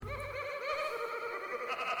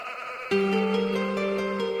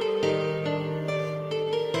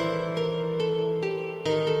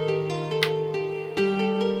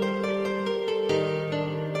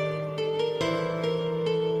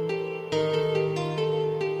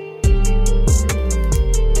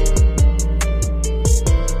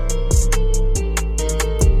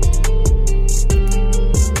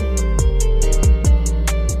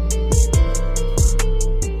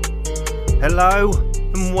Hello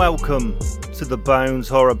and welcome to the Bones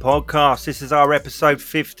Horror Podcast. This is our episode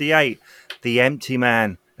 58, The Empty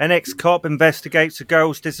Man. An ex-cop investigates a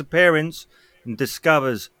girl's disappearance and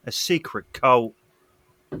discovers a secret cult.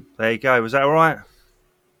 There you go. Was that all right?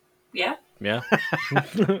 Yeah. Yeah.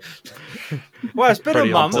 Well, it's been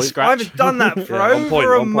Pretty a month. I haven't done that for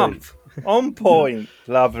over a month. On point.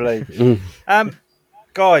 Lovely.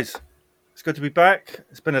 Guys, it's good to be back.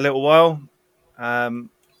 It's been a little while.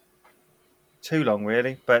 Too long,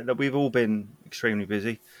 really, but we've all been extremely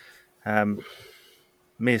busy.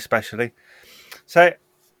 Me especially. So,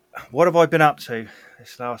 what have I been up to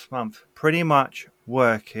this last month? Pretty much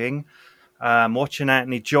working. Watching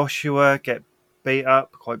Anthony Joshua get beat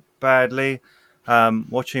up quite badly.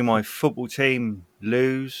 Watching my football team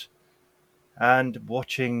lose. And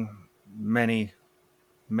watching many,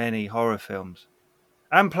 many horror films.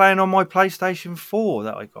 And playing on my PlayStation 4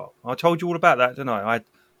 that I got. I told you all about that, didn't I? I had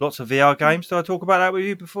lots of VR games. Did I talk about that with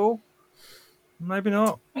you before? Maybe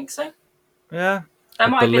not. I think so. Yeah. That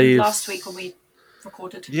might have been last week when we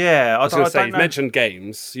recorded. Yeah. I was going to say, you've mentioned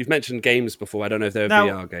games. You've mentioned games before. I don't know if they were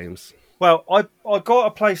VR games. Well, I got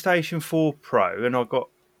a PlayStation 4 Pro and I got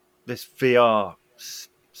this VR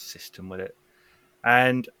system with it.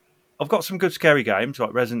 And I've got some good scary games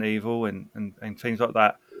like Resident Evil and things like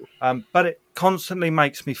that. But it constantly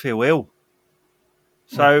makes me feel ill.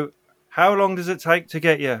 So how long does it take to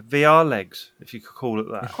get your VR legs, if you could call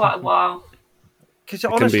it that? Quite a while. Because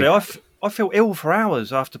honestly, I feel ill for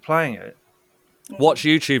hours after playing it. Watch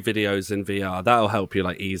YouTube videos in VR. That'll help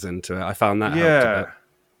you ease into it. I found that helped a bit.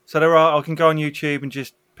 So I can go on YouTube and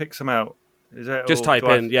just pick some out. Is that just type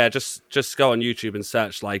in, just go on YouTube and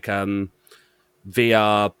search VR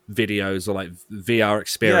videos or VR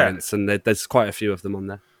experience, and there's quite a few of them on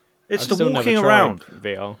there. It's the walking around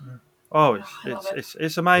VR. Oh,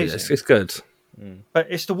 it's amazing. Yeah, it's good. But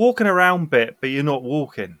it's the walking around bit, but you're not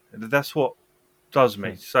walking. That's what does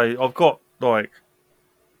me. So I've got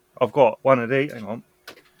one of these. Hang on.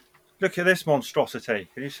 Look at this monstrosity.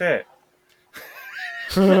 Can you see it?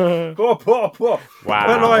 Wow. But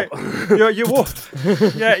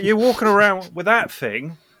you're walking around with that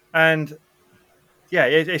thing, and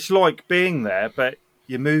it's like being there, but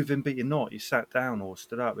you're moving, but you're not. You sat down or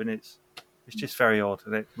stood up, and it's just very odd,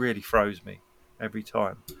 and it really throws me every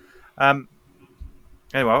time. Anyway,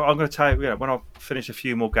 I'm going to tell you, when I finish a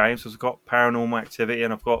few more games, I've got Paranormal Activity,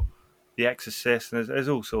 and I've got The Exorcist, and there's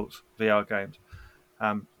all sorts of VR games.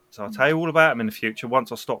 So I'll tell you all about them in the future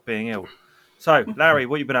once I stop being ill. So, Larry,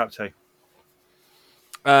 what have you been up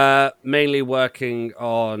to? Mainly working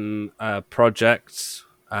on projects,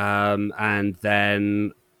 and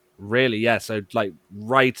then really, so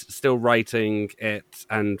still writing it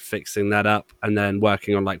and fixing that up, and then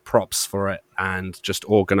working on props for it and just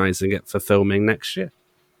organising it for filming next year.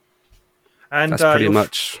 And that's pretty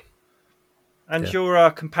much. And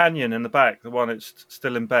your companion in the back, the one that's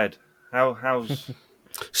still in bed, how's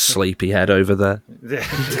sleepyhead over there?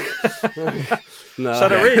 No. So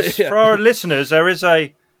there is for our listeners, is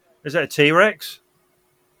it a T-Rex?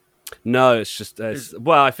 No, it's just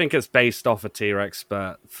I think it's based off a T-Rex,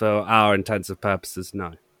 but for our intensive purposes,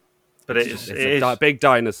 no. But it's a big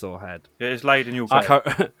dinosaur head. It is laid in your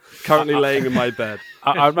bed. Currently laying in my bed.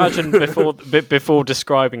 I imagine before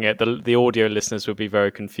describing it, the audio listeners would be very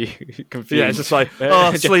confused. Yeah, it's just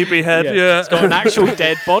sleepyhead. Yeah, it's got an actual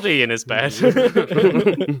dead body in his bed.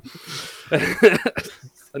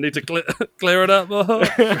 I need to clear it up more.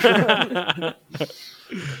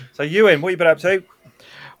 So, Ewan, what have you been up to?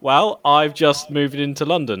 Well, I've just moved into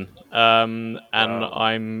London, and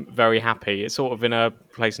I'm very happy. It's sort of in a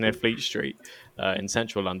place near Fleet Street in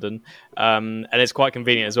central London, and it's quite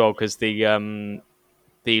convenient as well because the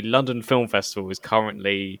London Film Festival is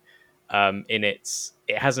currently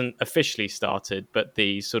it hasn't officially started, but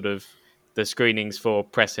the screenings for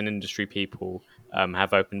press and industry people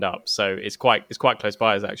have opened up, so it's quite close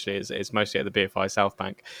by us actually. It's mostly at the BFI South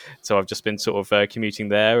Bank, so I've just been sort of commuting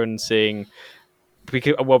there and seeing.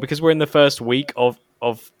 Because we're in the first week of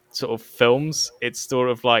sort of films, it's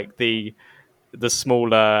sort of like the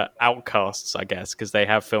smaller outcasts, I guess, because they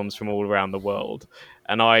have films from all around the world.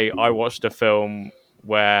 And I watched a film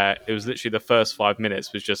where it was literally the first 5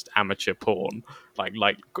 minutes was just amateur porn,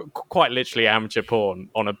 quite literally amateur porn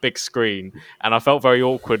on a big screen. And I felt very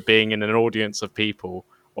awkward being in an audience of people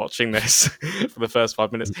watching this for the first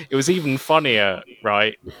 5 minutes. It was even funnier,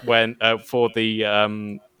 right, when for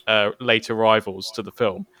the late arrivals to the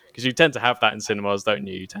film, because you tend to have that in cinemas, don't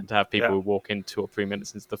you? You tend to have people who walk in 2 or 3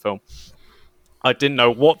 minutes into the film. I didn't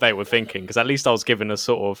know what they were thinking, because at least I was given a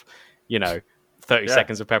sort of, 30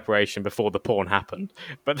 seconds of preparation before the porn happened.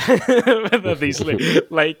 But then these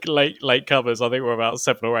late covers, I think were about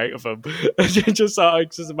 7 or 8 of them. just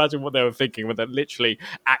imagine what they were thinking with that literally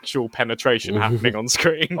actual penetration happening on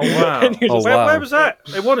screen. Oh wow! wow. Where was that?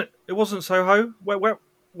 It wasn't Soho.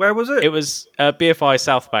 Where was it? It was BFI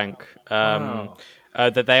South Bank. Wow.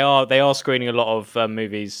 That they are screening a lot of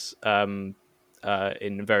movies in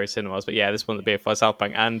various cinemas. But yeah, this one at the BFI South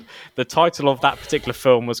Bank, and the title of that particular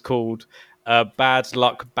film was called Bad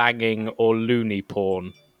Luck Banging or Loony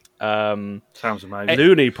Porn. Sounds amazing.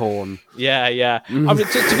 Loony porn. Yeah. I mean,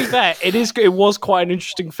 to be fair, it was quite an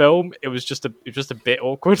interesting film. It was just a bit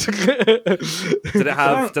awkward. Did it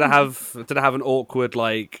have an awkward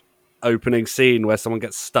like opening scene where someone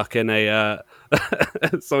gets stuck in a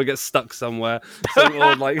someone gets stuck somewhere?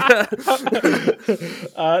 Or like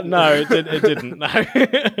no, it didn't.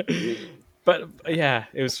 No. But yeah,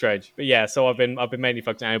 it was strange. But yeah, so I've been mainly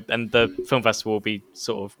focused on, and the film festival will be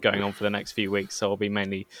sort of going on for the next few weeks, so I'll be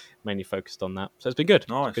mainly focused on that. So it's been good.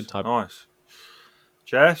 Nice, It's a good time. nice.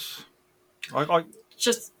 Jess, I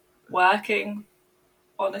Just working,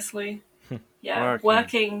 honestly. Yeah, Working.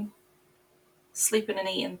 working, sleeping and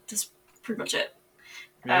eating. Just pretty much it.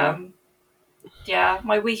 Yeah. Yeah,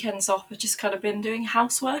 my weekends off have just kind of been doing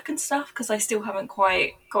housework and stuff because I still haven't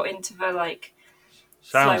quite got into the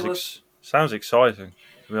sounds exciting,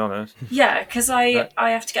 to be honest. Yeah, because I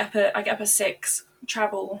have to get up at 6,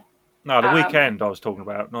 travel. No, the weekend I was talking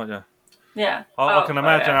about, not yeah. Yeah, I can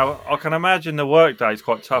imagine. yeah. I can imagine the work day is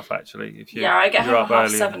quite tough actually. If you I get you're home up at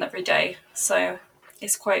early. 7 every day, so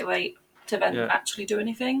it's quite late to then actually do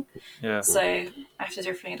anything. Yeah. So I have to do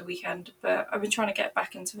everything at the weekend. But I've been trying to get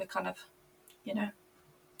back into the kind of,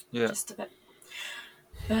 just a bit.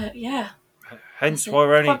 But yeah. Hence That's why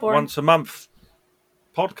we're quite only boring. once a month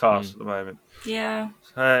podcast at the moment. Yeah.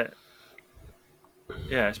 So,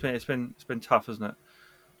 yeah, it's been tough, hasn't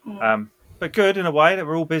it? But good in a way that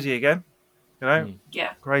we're all busy again. You know,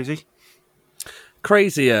 Yeah. crazy.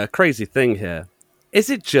 crazy thing here. Is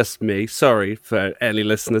it just me? Sorry for any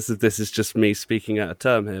listeners if this is just me speaking out of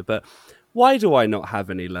term here, but why do I not have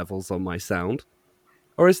any levels on my sound?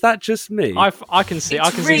 Or is that just me? I can see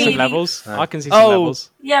really- some levels. I can see some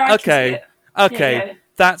levels. Yeah, I Okay. can see it. Okay, Yeah.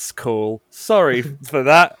 that's cool. Sorry for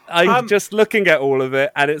that. I'm just looking at all of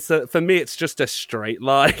it, and for me, it's just a straight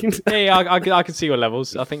line. Yeah, I can see your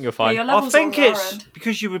levels. I think you're fine. your I levels think are on our it's end.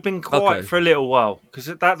 because you've been quiet Okay. for a little while. Because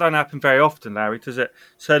that don't happen very often, Larry, does it?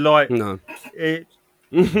 So like, No. it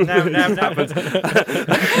now happens.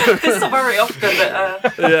 It's not very often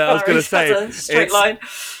that Yeah, I was going to Larry say has a straight line.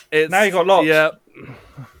 Now you got lots. Yeah.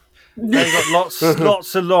 Now you've got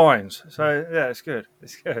lots of lines. So yeah, it's good.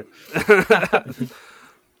 It's good.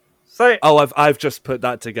 So Oh, I've just put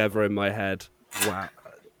that together in my head. Wow.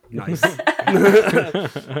 Nice.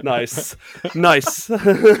 nice.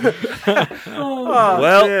 Oh,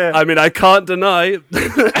 Well, dear. I mean, I can't deny.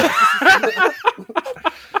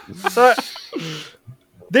 So,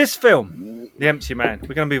 this film, The Empty Man,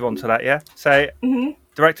 we're going to move on to that, yeah? So,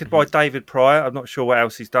 directed by David Pryor. I'm not sure what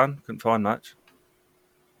else he's done. Couldn't find much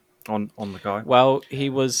on the guy. Well,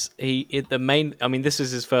 I mean, this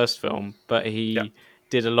is his first film, but he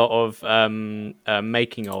did a lot of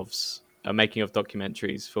making of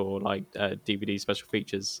documentaries for like DVD special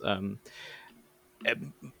features.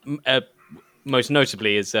 Most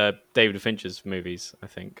notably is David Fincher's movies, I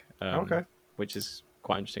think. Okay. Which is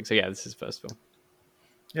quite interesting. So yeah, this is his first film.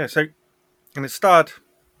 Yeah, so, and it starred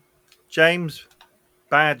James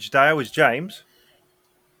Badgedale as James.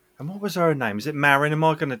 And what was her name? Is it Marin? Am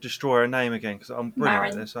I going to destroy her name again? Because I'm brilliant at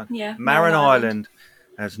Marin. this one. Yeah, Marin Marin Island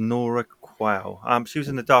as Nora Quayle. She was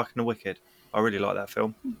in The Dark and the Wicked. I really like that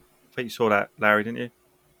film. I think you saw that, Larry, didn't you?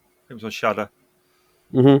 It was on Shudder.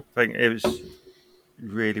 Mm-hmm. I think it was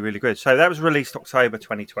really, really good. So that was released October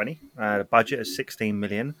 2020. The budget is 16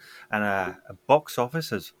 million and a box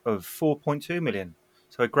office of 4.2 million.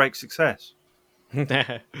 So a great success. No.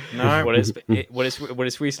 Well,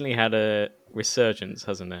 it's recently had a resurgence,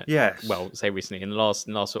 hasn't it? Yes. Well, say recently in the last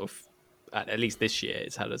sort of at least this year,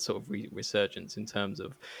 it's had a sort of resurgence in terms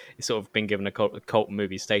of it's sort of been given a cult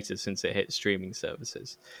movie status since it hit streaming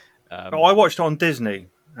services. I watched it on Disney.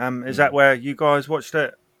 Is that where you guys watched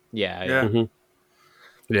it? Yeah.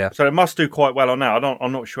 Mm-hmm. Yeah. So it must do quite well on that.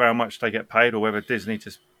 I'm not sure how much they get paid or whether Disney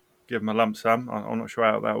just give them a lump sum. I'm not sure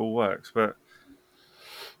how that all works, but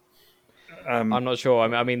I'm not sure.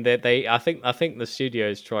 I mean, I think the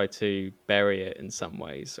studios tried to bury it in some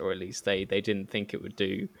ways, or at least they didn't think it would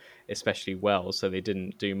do especially well, so they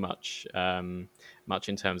didn't do much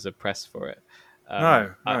in terms of press for it.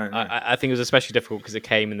 No. I think it was especially difficult because it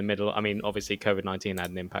came in the middle. I mean, obviously, COVID-19 had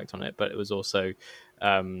an impact on it, but it was also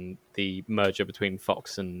the merger between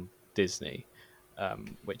Fox and Disney,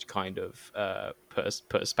 which kind of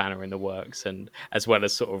put a spanner in the works, and as well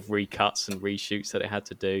as sort of recuts and reshoots that it had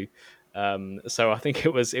to do. So I think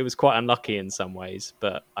it was quite unlucky in some ways,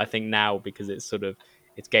 but I think now, because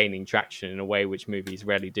it's gaining traction in a way which movies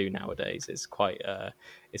rarely do nowadays. It's quite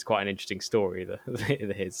an interesting story. His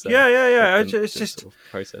It's just sort of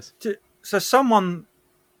process. So someone,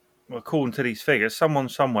 according to these figures, someone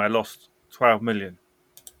somewhere lost 12 million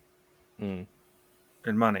in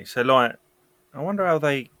money. So, like, I wonder how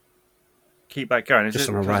they keep that going. Just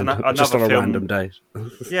on a random day.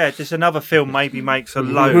 Yeah, just another film maybe makes a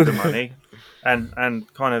load of money,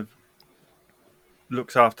 and kind of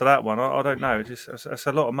looks after that one. I don't know. It's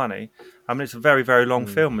a lot of money. I mean, it's a very, very long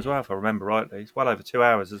film as well, if I remember rightly. It's well over 2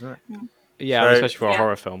 hours, isn't it? Yeah, So, especially for a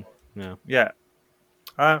horror film. Yeah.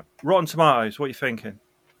 Rotten Tomatoes, what are you thinking?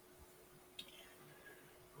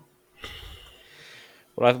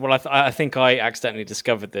 Well, I think I accidentally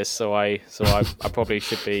discovered this, so I probably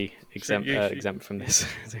should be exempt from this.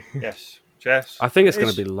 Yes, Jess. I think it's going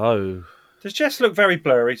to be low. Does Jess look very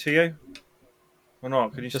blurry to you, or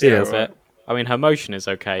not? Can you Just see a her? little bit. I mean, her motion is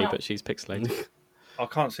okay, but she's pixelated. I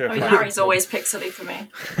can't see her. I mean, Harry's always pixely for me.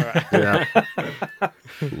 Yeah.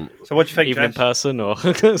 So, what do you think, Even in Jess? person, or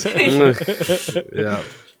Yeah.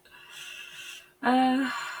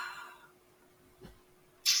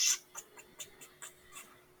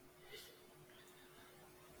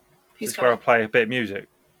 Who's This is where I going? play a bit of music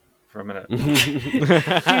for a minute.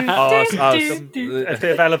 Oh, A bit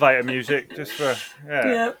of elevator music, just for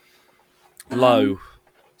Yeah. low.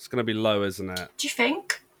 It's going to be low, isn't it? Do you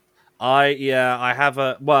think? I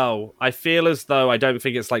feel as though I don't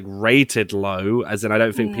think it's like rated low, as in I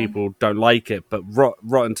don't think people don't like it, but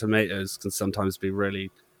Rotten Tomatoes can sometimes be really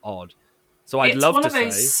odd. So I'd love to say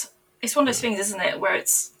It's one of those things, isn't it, where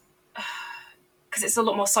it's because it's a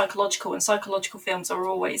lot more psychological, and psychological films are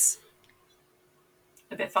always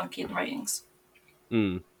a bit funky in the ratings.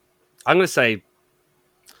 I'm going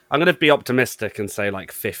to be optimistic and say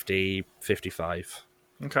like 50, 55.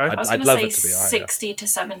 okay. I was I'd going love to it to say be higher. 60 to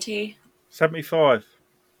 70. 75.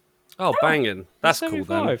 Oh, banging. That's cool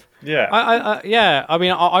then. 75. Yeah. I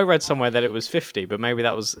mean, I read somewhere that it was 50, but maybe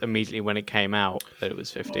that was immediately when it came out that it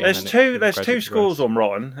was 50. There's and then two. it There's gradually two scores progressed. on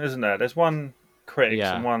Rotten, isn't there? There's one critics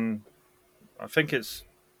Yeah. and one. I think it's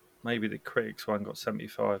maybe the critics one got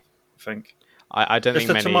 75. I think I don't it's think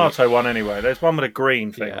the many. tomato one anyway. There's one with a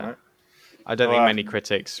green thing on it. I don't think Wow. many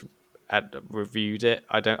critics had reviewed it.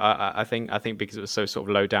 I think because it was so sort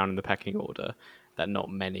of low down in the pecking order that not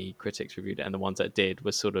many critics reviewed it, and the ones that did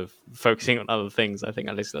were sort of focusing on other things. I think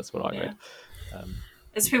at least that's what I read.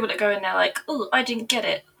 There's people that go in there like, oh, I didn't get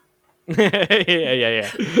it. yeah.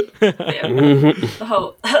 The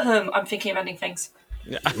whole, I'm thinking of ending things.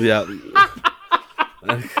 Yeah.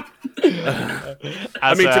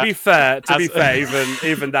 I mean, to be fair,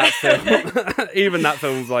 even that film, even that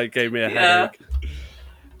film like gave me a headache.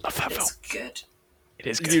 love that film. It's good. It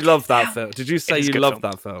is good. You love that film? Did you say is a you good loved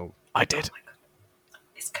film. that film? I did.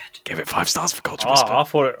 It's good. Give it 5 stars for Culture Oh, Whisper. I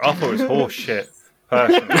thought it was horse shit.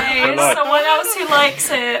 Personally, Hey, But, like, someone else who likes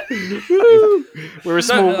it. We're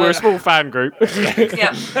a small fan group.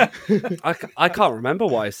 Yeah. I can't remember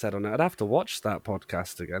what I said on it. I'd have to watch that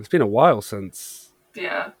podcast again. It's been a while since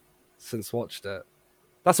Yeah. watched it.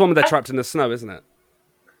 That's the one where they're trapped in the snow, isn't it?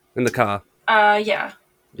 In the car. Yeah.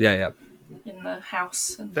 Yeah. In the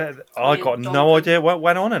house. And I got no idea what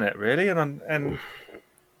went on in it really, and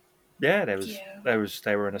yeah,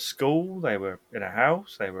 they were in a school, they were in a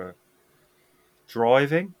house, they were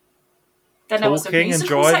driving. Then there was a talking and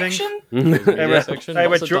musical driving. section. They were, section, they,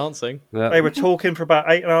 were lots of dancing. Yeah. they were talking for about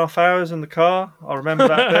 8.5 hours in the car. I remember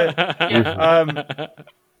that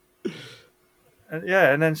bit.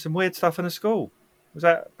 And then some weird stuff in the school. Was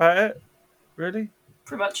that about it? Really?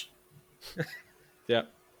 Pretty much. Yeah.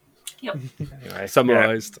 Yep. Anyway,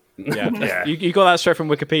 Summarised. Yeah. Yeah. You got that straight from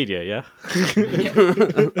Wikipedia, yeah?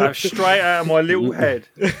 straight out of my little head.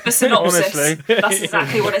 The synopsis. Honestly. That's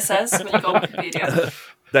exactly what it says when you go on Wikipedia.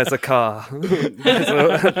 There's a car.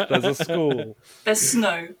 there's a school. There's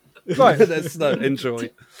snow. Right. There's no enjoy.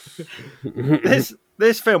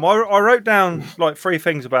 This film, I wrote down like 3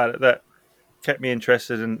 things about it that kept me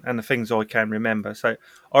interested and the things I can remember. So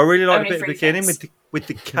I really liked Only the bit at the 3 beginning things. with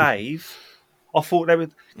the cave. I thought they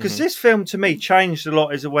would, because this film to me changed a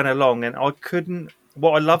lot as it went along, and I couldn't.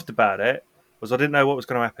 What I loved about it was I didn't know what was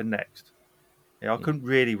going to happen next. I couldn't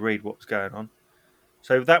really read what was going on.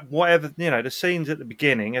 So that whatever the scenes at the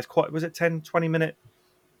beginning, was it 10, 20 minute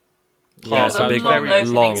It was a big, long very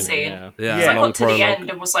opening long. scene. Yeah, Yeah, So I long got to the prologue. end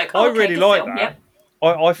and was like, I okay, really good like film. that. Yep.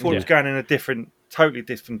 I thought it was Yeah. going in a totally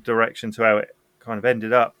different direction to how it kind of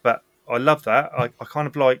ended up. But I love that. I kind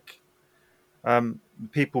of like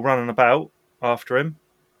people running about after him.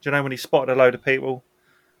 Do you know when he spotted a load of people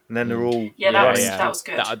and then they're all Yeah, that running? was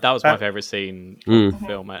good. That was my favorite scene of the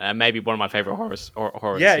film, and maybe one of my favorite horror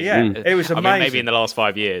Yeah, scenes. yeah. It was I mean, maybe amazing. in the last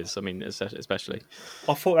 5 years. I mean, especially.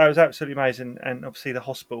 I thought that was absolutely amazing, and obviously the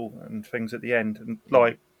hospital and things at the end, and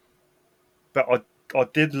like, but I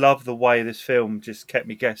did love the way this film just kept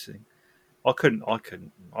me guessing. I didn't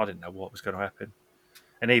know what was going to happen,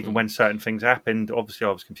 and even when certain things happened, obviously I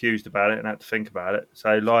was confused about it and had to think about it.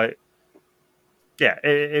 So like, yeah,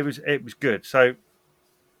 it was good. So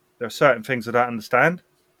there are certain things I don't understand,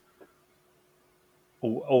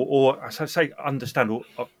 or as I say, understand, or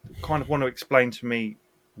I kind of want to explain to me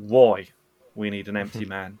why we need an empty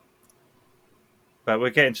man. But we're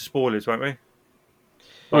getting to spoilers, won't we?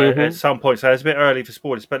 Like, at some point, so it's a bit early for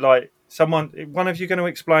spoilers. But like, one of you going to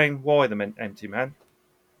explain why the empty man,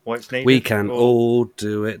 why it's needed? We can all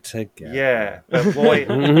do it together. Yeah, but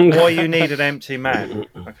why you need an empty man?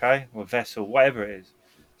 Okay, or vessel, whatever it is.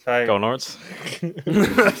 So Go on, Lawrence.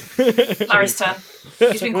 Larry's turn.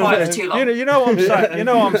 He's been quiet for too long. you know what I'm saying. You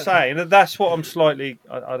know what I'm saying. That's what I'm slightly.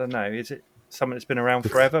 I don't know. Is it something that's been around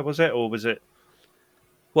forever? Was it, or was it?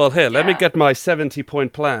 Well, here, let me Yeah. get my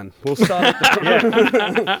 70-point plan. We'll start at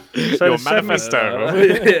the Yeah. So Your the seven-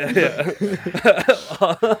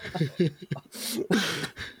 yeah.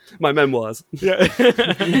 My memoirs. Yeah.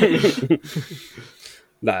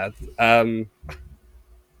 Nah.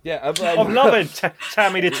 Yeah. I'm loving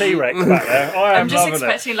Tammy the T-Rex back there. I am I'm just loving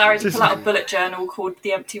expecting Larry to pull out a bullet journal called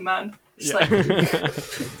The Empty Man. Just like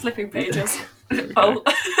flipping pages. Oh.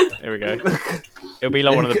 There we go. It'll be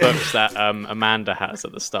like one of the books that Amanda has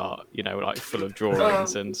at the start, you know, like full of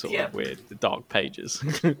drawings and sort of weird dark pages.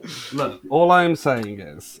 Look, all I am saying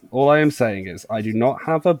is, I do not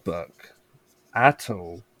have a book at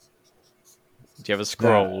all. Do you have a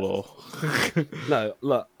scroll or? No,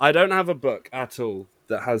 look, I don't have a book at all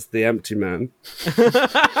that has the empty man.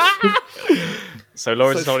 So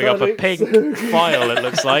Lawrence is So holding up a Sterling- pink file, it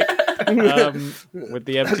looks like, with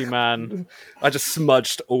the empty man. I just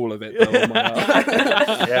smudged all of it though, on my arm.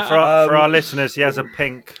 Yeah, for our listeners, he has a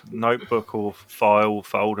pink notebook or file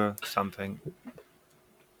folder, something.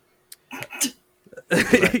 Yes,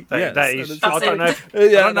 That is, That's I don't it. know. If, Yeah, I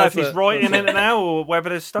don't know if that's he's it. writing in it now or whether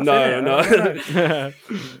there's stuff in it.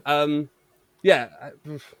 No. Yeah.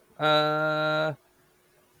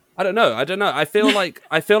 I don't know. I feel like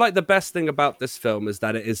the best thing about this film is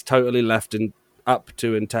that it is totally left up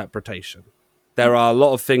to interpretation. There are a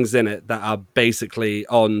lot of things in it that are basically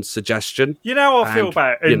on suggestion. You know how I feel And,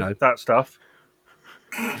 about you know. that stuff.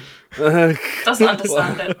 Doesn't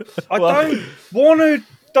understand it. I don't want to.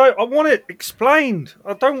 I want it explained.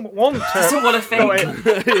 I don't want to. Doesn't want to think. What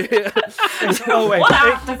I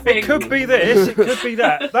have to It think. could be this. It could be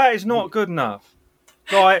that. That is not good enough.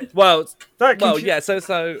 Like Well, that. yeah. So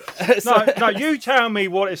No, you tell me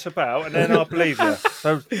what it's about, and then I'll believe you.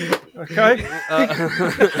 So, okay.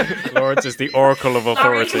 Lawrence is the oracle of Larry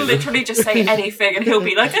authority. can literally just say anything and he'll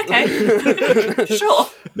be like, okay, sure.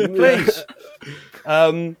 Please.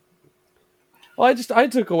 I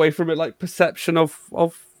took away from it like perception of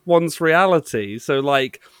one's reality. So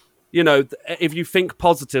like, you know, if you think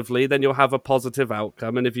positively, then you'll have a positive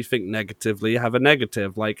outcome, and if you think negatively, you have a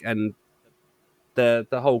negative. Like, and the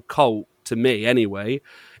whole cult, to me anyway,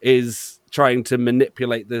 is trying to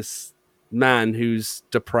manipulate this man who's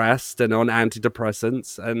depressed and on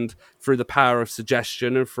antidepressants, and through the power of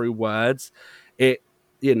suggestion and through words, it,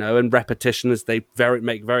 you know, and repetition, as they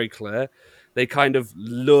make very clear, they kind of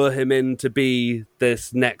lure him in to be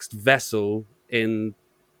this next vessel in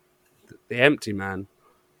the empty man.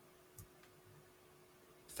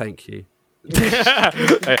 Thank you.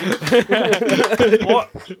 What?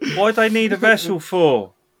 Why do they need a vessel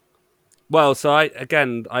for? Well, so I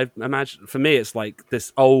imagine, for me, it's like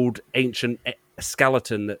this old ancient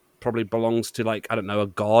skeleton that probably belongs to, like, I don't know, a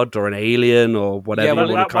god or an alien or whatever Yeah, you well,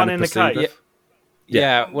 want that to kind one of in the perceive cave. it.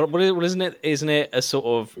 Yeah, well, isn't it? Isn't it a sort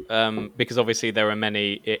of because obviously there are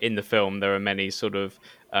many in the film. There are many sort of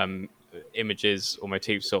images or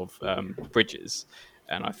motifs of bridges,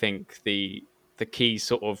 and I think the key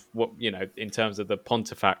sort of what, you know, in terms of the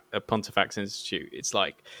Pontifex Institute, it's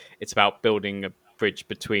like it's about building a bridge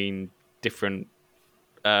between different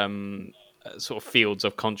sort of fields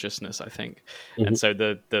of consciousness, I think. And so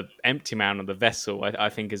the empty man or the vessel, I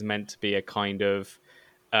think, is meant to be a kind of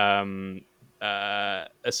a thing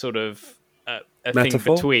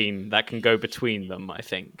Metaphor? between that can go between them, I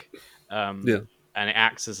think. Yeah. it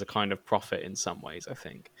acts as a kind of prophet in some ways, I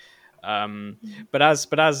think. But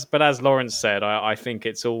as Lawrence said, I think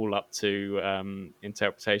it's all up to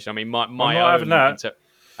interpretation. I mean, my I'm not own having that.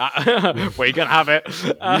 well, you can have it. It's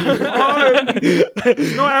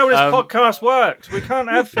not how this podcast works. We can't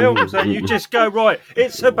have films that you just go, right,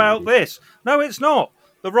 it's about this. No, it's not.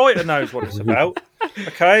 The writer knows what it's about.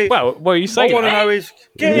 Okay. Well, you say what I want to know is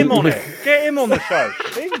get him on it. Get him on the show.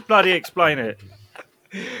 He can bloody explain it.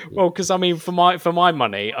 Well, because I mean, for my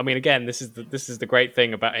money, I mean, again, this is the great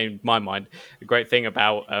thing about, in my mind, the great thing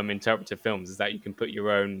about interpretive films is that you can put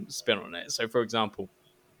your own spin on it. So, for example,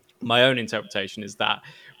 my own interpretation is that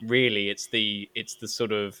really it's the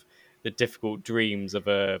sort of the difficult dreams of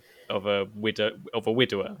a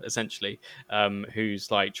widower, essentially,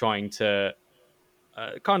 who's like trying to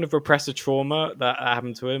kind of repress a trauma that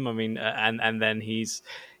happened to him. I mean, and then he's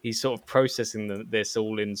sort of processing this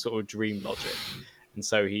all in sort of dream logic. And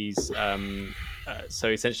so he's so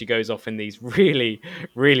essentially goes off in these really,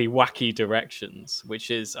 really wacky directions,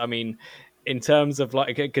 which is, I mean, in terms of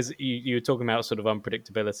like, because you were talking about sort of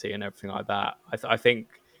unpredictability and everything like that. I think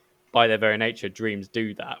by their very nature, dreams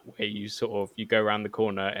do that, where you go around the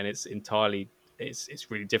corner and it's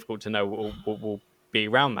really difficult to know what will be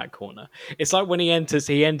around that corner. It's like when he enters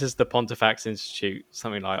the Pontifex Institute,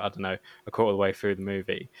 something like, I don't know, a quarter of the way through the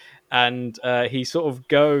movie, and he sort of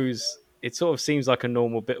goes. It sort of seems like a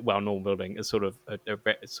normal building, a sort of a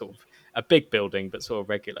big building, but sort of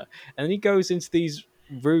regular. And then he goes into these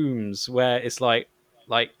rooms where it's like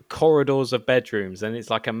corridors of bedrooms, and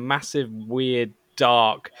it's like a massive, weird,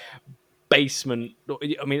 dark basement.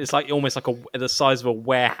 I mean, it's like almost like the size of a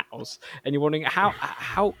warehouse, and you're wondering how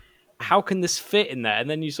can this fit in there? And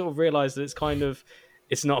then you sort of realize that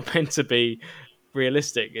it's not meant to be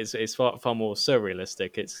realistic. It's far more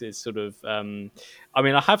surrealistic. It's sort of I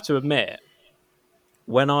mean, I have to admit,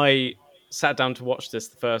 when I sat down to watch this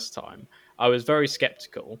the first time, I was very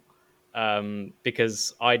skeptical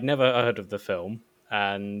because I'd never heard of the film,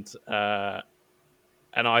 and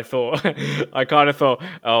I thought, I kind of thought,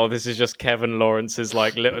 oh, this is just Kevin Lawrence's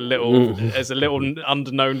like little as a little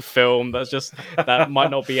underknown film that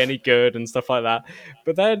might not be any good and stuff like that.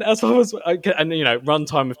 But then as I was, and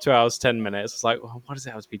runtime of 2 hours 10 minutes, it's like, oh, why does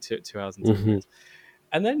it have to be 2 hours and 10 minutes?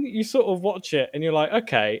 And then you sort of watch it and you're like,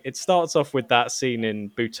 okay, it starts off with that scene in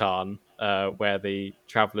Bhutan where the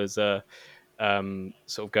travelers are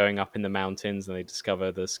sort of going up in the mountains and they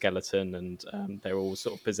discover the skeleton, and they're all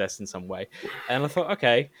sort of possessed in some way. And I thought,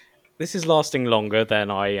 okay, this is lasting longer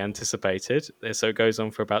than I anticipated. So it goes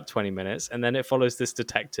on for about 20 minutes, and then it follows this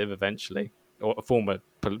detective eventually, or a former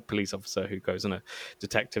police officer who goes on a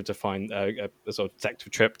detective to find a sort of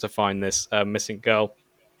detective trip to find this missing girl.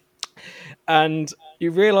 And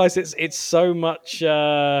you realize it's so much.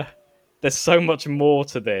 There's so much more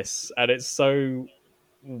to this, and it's so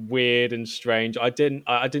weird and strange. I didn't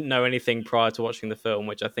know anything prior to watching the film,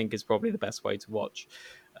 which I think is probably the best way to watch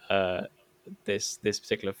this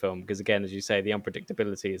particular film, because again, as you say, the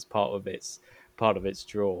unpredictability is part of its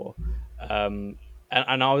draw. And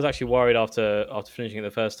I was actually worried after finishing it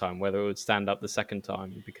the first time whether it would stand up the second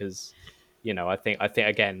time, because I think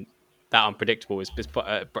again, that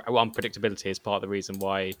unpredictability is part of the reason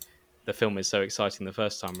why the film is so exciting the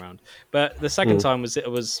first time around. But the second time was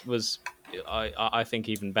I think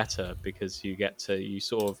even better, because you get to which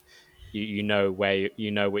sort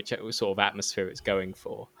of atmosphere it's going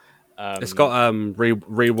for. It's got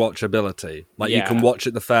rewatchability. Like you can watch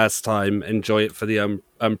it the first time, enjoy it for the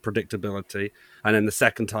unpredictability, and then the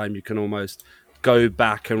second time you can almost go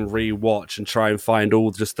back and rewatch and try and find all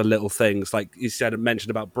just the little things. Like you mentioned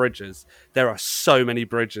about bridges. There are so many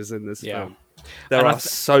bridges in this film. There are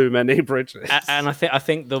so many bridges, and I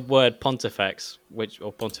think the word Pontifex, which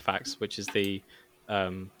is the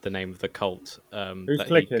name of the cult that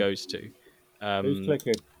clicking? He goes to. Who's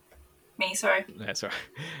clicking? Me, sorry. That's right.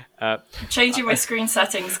 Changing my screen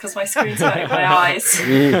settings because my screen's hurting my eyes.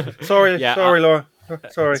 Sorry, Laura.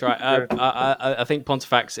 Sorry. That's right. I think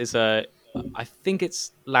Pontifex is I think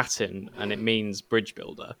it's Latin and it means bridge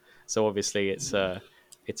builder. So obviously it's a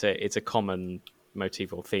common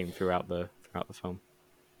motif or theme throughout the film.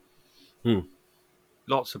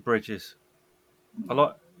 Lots of bridges. A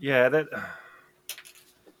lot. Yeah.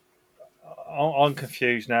 I'm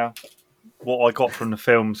confused now. What I got from the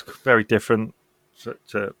film's very different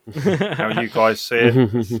to how you guys see it.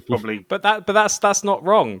 It's probably, but that's not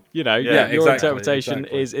wrong. Your exactly, interpretation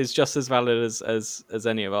is just as valid as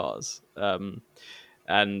any of ours.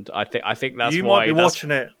 And I think that's you why might be watching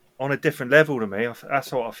it on a different level to me.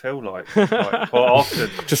 That's what I feel like quite often.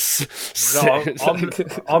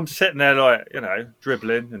 I'm sitting there like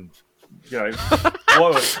dribbling and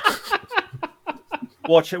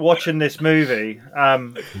watching this movie,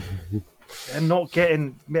 and not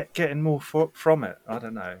getting more from it. I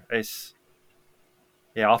don't know.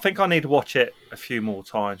 I think I need to watch it a few more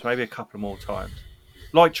times, maybe a couple more times.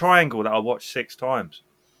 Like Triangle, that I watched 6 times,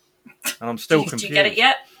 and I'm still confused. Did you get it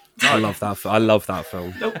yet? I love that. I love that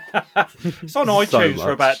film. Nope. It's on iTunes for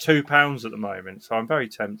much. about £2 at the moment, so I'm very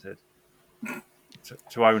tempted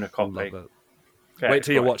to own a copy. Love it. Yeah, Wait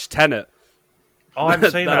till you watch Tenet. I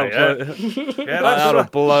haven't seen that yet. Yeah, That'll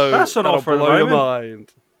blow. That's on that'll offer at the blow your moment.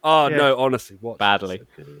 mind. Oh Yeah. no, honestly, watch Badly.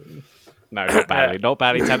 No, not badly. Not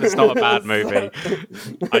badly. Tenet's not a bad movie.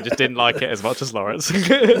 I just didn't like it as much as Lawrence.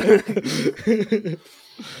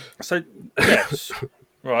 So, yes.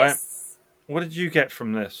 Right. Yes. What did you get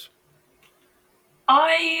from this?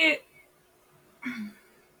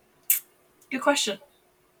 Good question.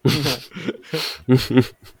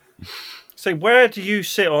 So, where do you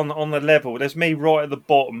sit on the level? There's me right at the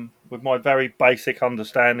bottom with my very basic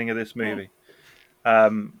understanding of this movie,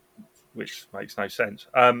 which makes no sense.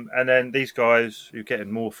 And then these guys, you're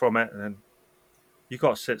getting more from it, and then you've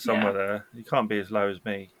got to sit somewhere there. You can't be as low as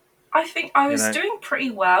me. I think I was doing pretty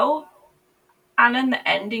well, and then the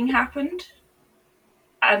ending happened,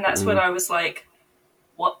 and that's when I was like,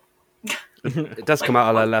 "What?" It does come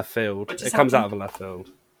out of left field. what It just comes out happened? of left field.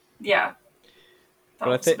 Yeah, that But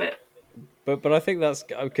I was think- a bit. But I think that's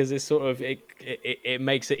because it's sort of it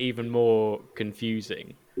makes it even more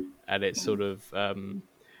confusing, and it's sort of and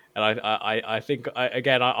I think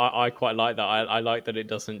I quite like that. I like that it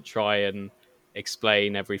doesn't try and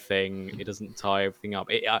explain everything. It doesn't tie everything up.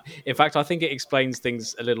 In fact, I think it explains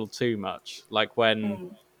things a little too much. Like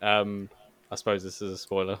when I suppose this is a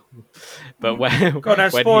spoiler, but when Got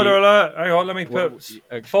that when spoiler he- alert. Hang on, let me put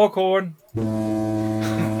Foghorn.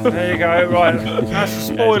 There you go. Right, that's a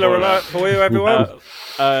spoiler alert for you, everyone.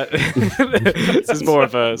 this is more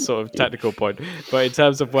of a sort of technical point, but in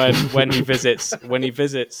terms of when he visits the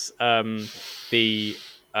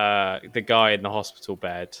guy in the hospital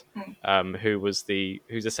bed, who's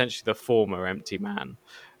essentially the former empty man,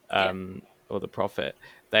 or the prophet.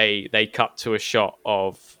 They cut to a shot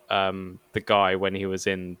of the guy when he was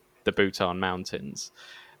in the Bhutan mountains.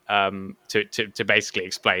 To basically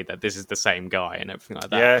explain that this is the same guy and everything like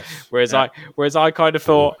that. Yes. Whereas I kind of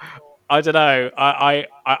thought, I don't know,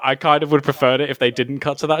 I kind of would have preferred it if they didn't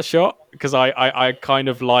cut to that shot, because I kind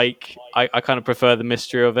of like I kind of prefer the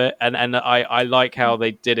mystery of it, and I like how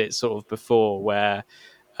they did it sort of before, where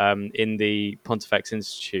in the Pontifex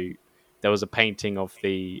Institute there was a painting of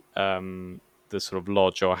the sort of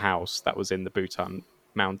lodge or house that was in the Bhutan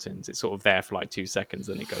mountains. It's sort of there for like 2 seconds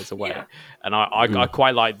and it goes away, and I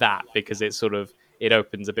quite like that, because it sort of it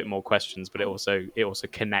opens a bit more questions, but it also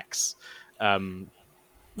connects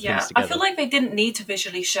Yeah, I feel like they didn't need to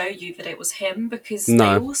visually show you that it was him, because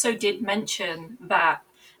No. they also did mention that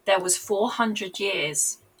there was 400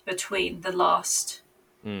 years between the last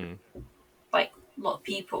lot of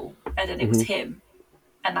people, and then it was him,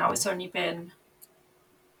 and now it's only been.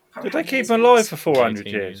 Did they keep him alive for 400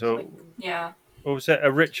 18 years? years. Or was it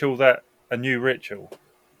a new ritual?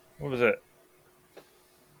 What was it?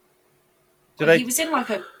 He was in like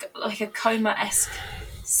a coma-esque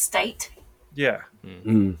state, Yeah.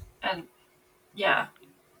 and They're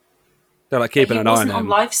like keeping he an eye on wasn't on him,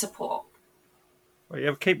 life support. Well,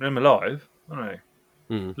 you're keeping him alive, aren't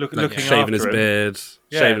you? Looking shaving after his him. beard,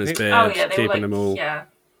 Yeah, shaving his he- beard, Oh yeah, they were keeping like, him all, yeah.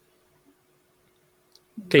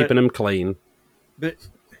 keeping him clean. But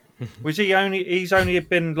was he's only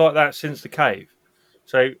been like that since the cave.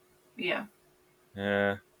 So Yeah.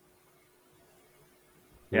 yeah.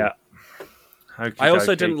 I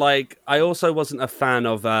also didn't like. I also wasn't a fan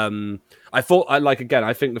of. I thought I like again.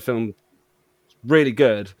 I think the film really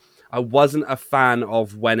good. I wasn't a fan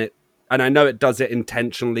of when it, and I know it does it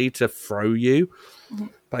intentionally to throw you.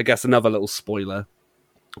 But I guess another little spoiler.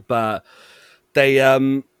 But they, I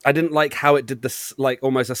didn't like how it did this, like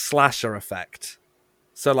almost a slasher effect.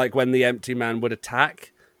 So like when the empty man would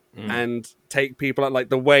attack and take people out, like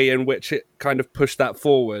the way in which it kind of pushed that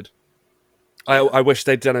forward. I wish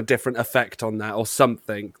they'd done a different effect on that or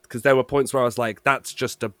something, because there were points where I was like, that's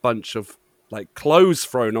just a bunch of like clothes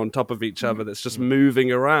thrown on top of each other that's just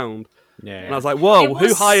moving around. Yeah. And I was like, whoa,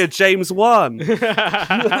 who hired James Wan?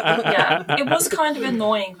 Yeah, it was kind of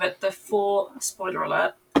annoying that the four, spoiler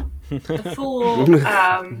alert, the four,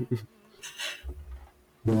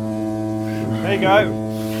 There you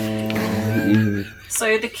go.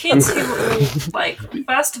 so the kids who were all, like,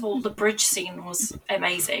 first of all, the bridge scene was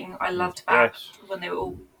amazing. I loved that, Yes. when they were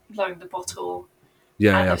all blowing the bottle.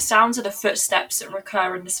 Yeah, And yeah. the sounds of the footsteps that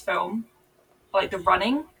recur in this film, like the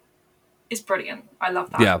running, is brilliant. I love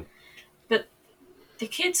that. Yeah. But the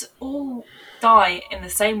kids all die in the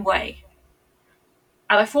same way.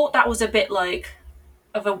 And I thought that was a bit like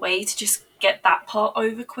of a way to just get that part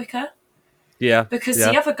over quicker. Yeah. Because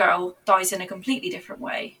the other girl dies in a completely different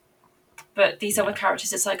way. But these other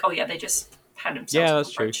characters, it's like, oh yeah, they just hand themselves. Yeah, off that's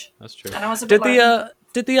a true. bridge. That's true. And I was a bit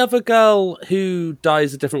Did the other girl who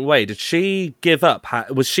dies a different way, did she give up?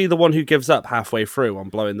 Was she the one who gives up halfway through on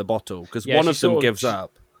blowing the bottle? Because one of them gives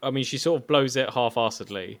up. I mean, she sort of blows it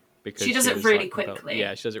half-assedly. Because she does it really quickly.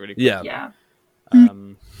 Yeah, she does it really quickly. Yeah.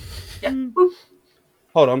 Yeah. Boop.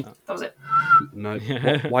 Hold on. That was it. No.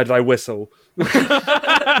 Why did I whistle? I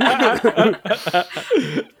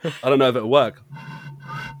don't know if it'll work.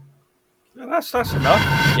 That's enough.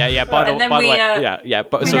 Yeah. By the way, yeah.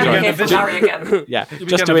 But we never hear from Larry again. Yeah,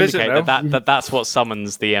 just to indicate that's what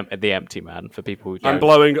summons the empty man for people who don't.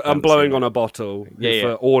 I'm blowing on a bottle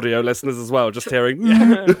for audio listeners as well. Just hearing.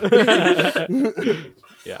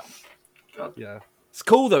 Yeah. Yeah. It's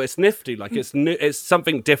cool though. It's nifty. Like it's new. It's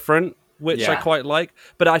something different, which I quite like.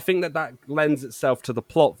 But I think that lends itself to the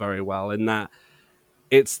plot very well. In that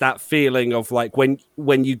it's that feeling of like when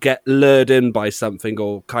you get lured in by something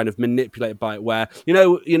or kind of manipulated by it, where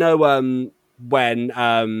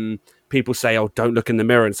when people say, "Oh, don't look in the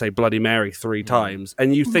mirror and say Bloody Mary 3 times,"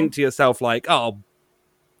 and you think to yourself like, "Oh,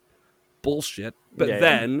 bullshit," but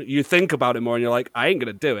then you think about it more and you're like, "I ain't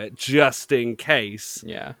gonna do it just in case."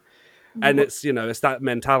 Yeah, and it's it's that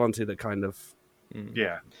mentality that kind of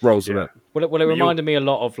rolls with it. Well, it reminded me a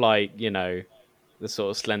lot of like the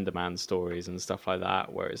sort of Slender Man stories and stuff like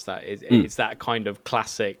that, where it's that kind of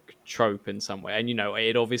classic trope in some way. And,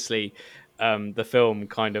 it obviously, the film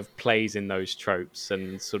kind of plays in those tropes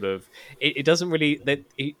and sort of, it doesn't really,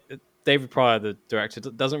 David Pryor, the director,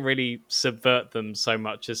 doesn't really subvert them so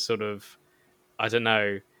much as sort of, I don't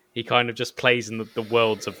know, he kind of just plays in the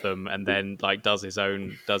worlds of them and then like does his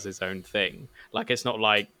own thing. Like, it's not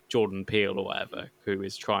like Jordan Peele or whatever, who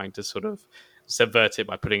is trying to sort of subvert it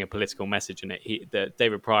by putting a political message in it.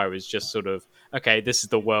 David Pryor is just sort of, okay, this is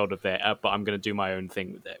the world of it, but I'm going to do my own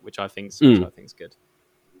thing with it, which I think's good.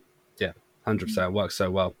 Yeah, 100% works so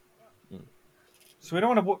well. So we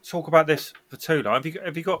don't want to talk about this for too long.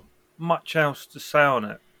 Have you got much else to say on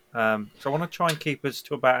it? So I want to try and keep us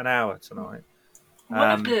to about an hour tonight.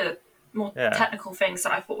 One of the more technical things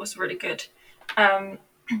that I thought was really good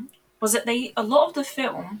was that a lot of the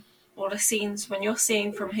film or the scenes, when you're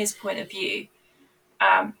seeing from his point of view,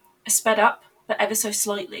 are sped up, but ever so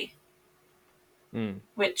slightly,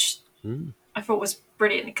 which I thought was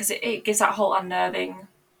brilliant because it gives that whole unnerving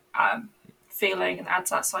feeling and adds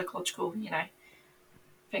that psychological,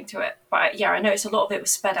 thing to it. But I noticed a lot of it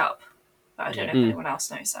was sped up, but I don't know if anyone else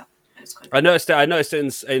noticed that. I noticed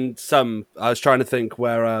it in some. I was trying to think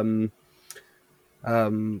where I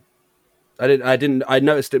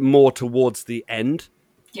noticed it more towards the end.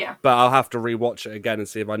 Yeah. But I'll have to rewatch it again and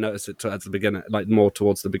see if I notice it at the beginning, like more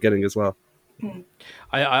towards the beginning as well.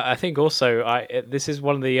 I think also this is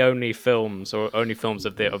one of the only films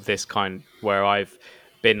of this kind where I've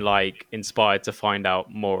been like inspired to find out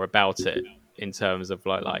more about it in terms of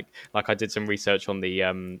like I did some research on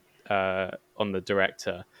the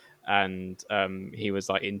director. And he was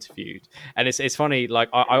like interviewed, and it's funny. Like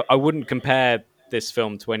I wouldn't compare this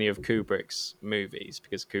film to any of Kubrick's movies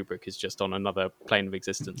because Kubrick is just on another plane of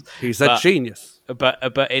existence. He's a genius. But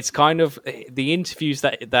it's kind of the interviews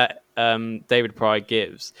that David Pryor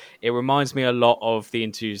gives. It reminds me a lot of the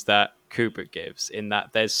interviews that Kubrick gives, in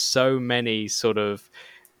that there's so many sort of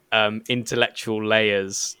intellectual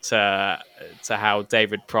layers to how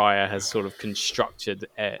David Pryor has sort of constructed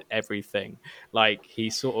everything. Like he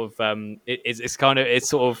sort of it's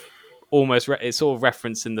sort of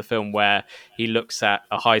referenced in the film where he looks at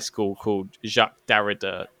a high school called Jacques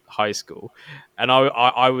Derrida High School, and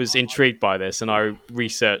I was intrigued by this, and I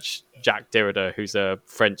researched Jacques Derrida, who's a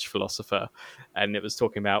French philosopher, and it was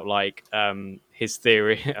talking about like his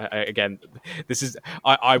theory. Again, this is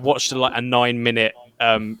I watched a 9-minute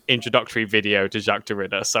introductory video to Jacques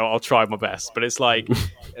Derrida, so I'll try my best. But it's like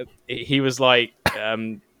he was like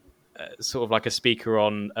sort of like a speaker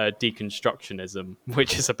on deconstructionism,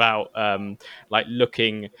 which is about like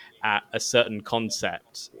looking at a certain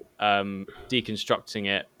concept, deconstructing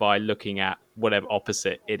it by looking at whatever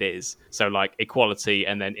opposite it is. So like equality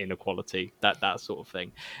and then inequality, that sort of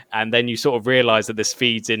thing. And then you sort of realize that this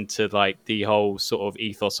feeds into like the whole sort of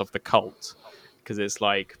ethos of the cult, because it's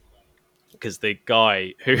like, because the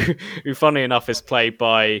guy who funny enough is played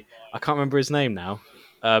by, I can't remember his name now.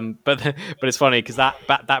 But it's funny because that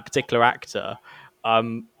particular actor,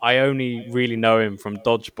 I only really know him from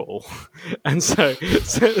Dodgeball, and so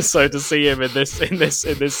to see him in this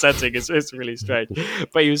setting is really strange.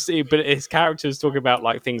 But his character is talking about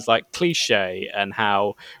like things like cliche and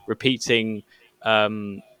how repeating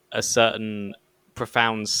a certain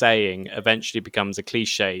profound saying eventually becomes a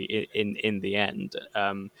cliche in the end,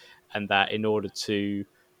 and that in order to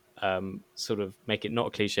sort of make it not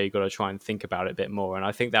a cliche, you've got to try and think about it a bit more. And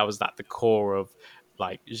I think that was at the core of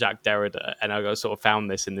like Jacques Derrida, and I sort of found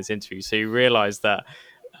this in this interview. So you realise that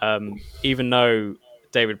even though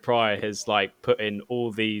David Pryor has like put in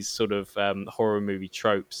all these sort of horror movie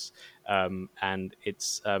tropes, and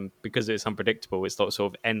it's because it's unpredictable, it's not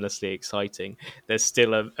sort of endlessly exciting. There's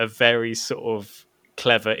still a very sort of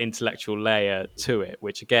clever intellectual layer to it,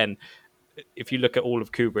 which again, if you look at all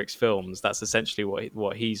of Kubrick's films, that's essentially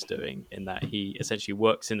what he's doing, in that he essentially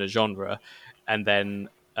works in a genre and then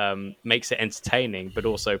makes it entertaining, but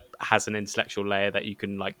also has an intellectual layer that you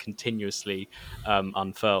can like continuously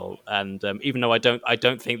unfurl. And even though I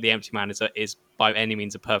don't think The Empty Man is by any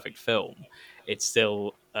means a perfect film, it's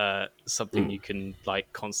still something you can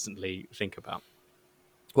like constantly think about.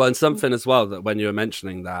 Well, and something as well that when you were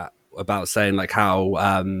mentioning that about saying like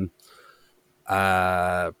how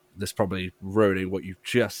this probably ruining what you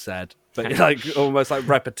just said, but like almost like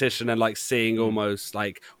repetition and like seeing almost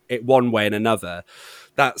like it one way and another.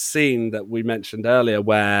 That scene that we mentioned earlier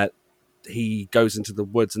where he goes into the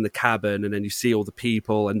woods in the cabin and then you see all the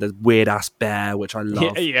people and the weird ass bear, which I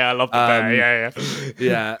love. Yeah, I love the bear.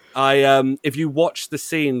 Yeah. I if you watch the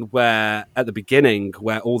scene where at the beginning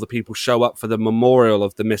where all the people show up for the memorial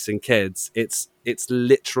of the missing kids, it's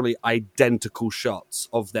literally identical shots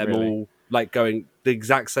of them all like going the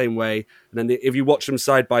exact same way, and then if you watch them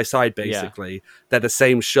side by side, basically they're the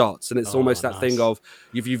same shots, and it's almost that thing of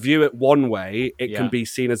if you view it one way, it can be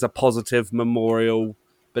seen as a positive memorial,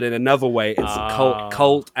 but in another way, it's a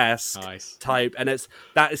cult-esque type, and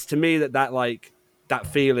that is to me that like that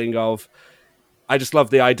feeling of. I just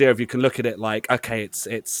love the idea of you can look at it like, okay, it's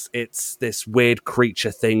this weird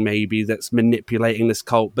creature thing maybe that's manipulating this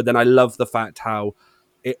cult, but then I love the fact how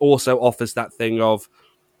it also offers that thing of,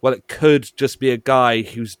 well, it could just be a guy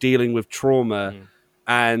who's dealing with trauma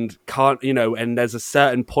and can't, and there's a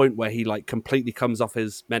certain point where he like completely comes off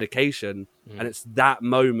his medication, and it's that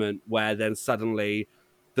moment where then suddenly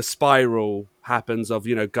the spiral happens of,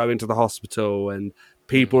 going to the hospital and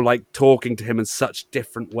people like talking to him in such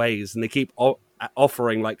different ways, and they keep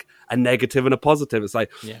offering like a negative and a positive. It's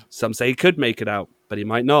like some say he could make it out, but he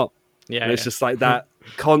might not. And it's just like that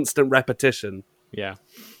constant repetition. Yeah.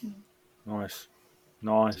 Nice.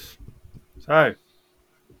 So,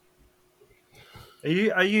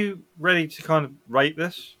 are you ready to kind of rate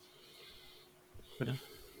this?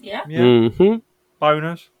 Yeah. Mm-hmm.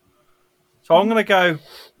 Bonus. So I'm going to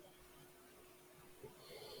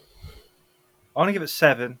give it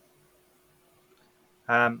 7.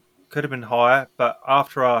 Could have been higher, but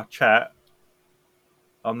after our chat,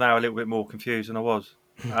 I'm now a little bit more confused than I was,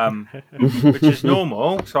 which is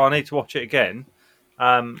normal. So I need to watch it again.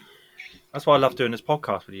 That's why I love doing this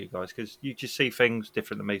podcast with you guys, because you just see things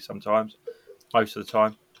different than me sometimes, most of the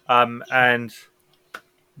time, and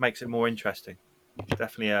makes it more interesting.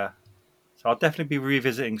 Definitely. So I'll definitely be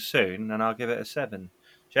revisiting soon, and I'll give it a 7.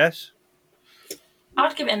 Jess?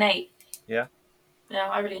 I'd give it an 8. Yeah? Yeah,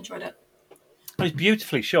 I really enjoyed it. It was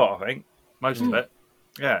beautifully shot, I think, most of it.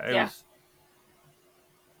 Yeah, it was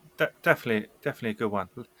definitely a good one.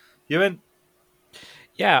 Ewan?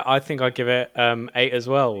 Yeah, I think I'd give it 8 as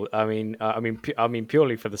well. I mean,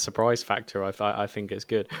 purely for the surprise factor, I think it's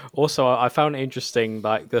good. Also, I found it interesting.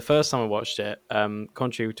 Like the first time I watched it,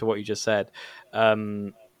 contrary to what you just said,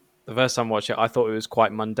 the first time I watched it, I thought it was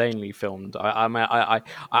quite mundanely filmed.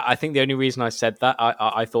 I think the only reason I said that,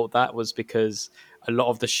 I thought that was because a lot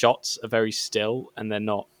of the shots are very still and they're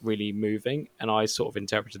not really moving, and I sort of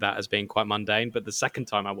interpreted that as being quite mundane. But the second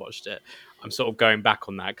time I watched it, I'm sort of going back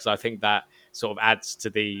on that because I think that sort of adds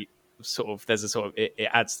to the sort of it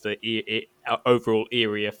adds to the overall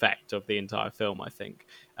eerie effect of the entire film, I think,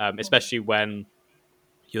 especially when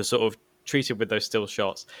you're sort of treated with those still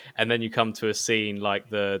shots, and then you come to a scene like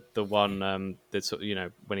the one that sort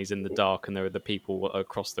of, when he's in the dark and there are the people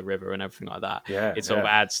across the river and everything like that. It sort of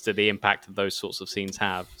adds to the impact that those sorts of scenes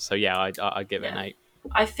have. So I give it an 8.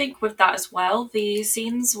 I think with that as well, the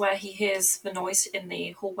scenes where he hears the noise in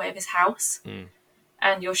the hallway of his house,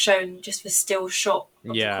 and you're shown just the still shot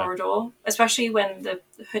of the corridor, especially when the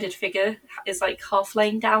hooded figure is like half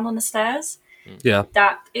laying down on the stairs. Yeah,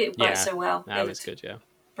 that it works so well. That was good. Yeah,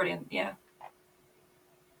 brilliant. Yeah.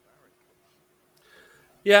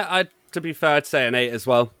 Yeah, to be fair, I'd say an 8 as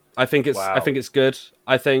well. I think it's good.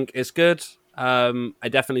 I think it's good. I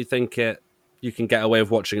definitely think you can get away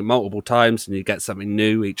with watching it multiple times, and you get something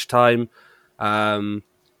new each time.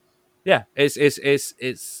 It's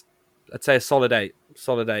I'd say a solid 8.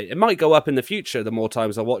 Solid 8. It might go up in the future the more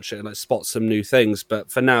times I watch it and I spot some new things, but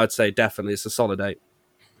for now I'd say definitely it's a solid 8.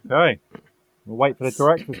 Okay, we'll wait for the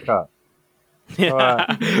director's cut.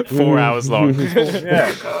 Yeah. 4 hours long.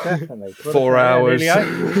 Yeah, definitely. 4 hours.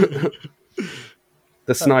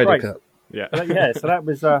 The Snyder Cut. Yeah. So that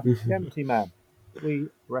was The Empty Man. We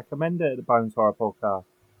recommend it at the Bones Horror Podcast.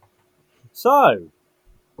 So,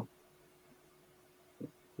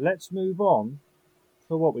 let's move on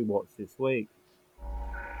to what we watched this week.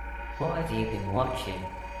 What have you been watching?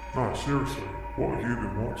 No, seriously, what have you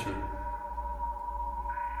been watching?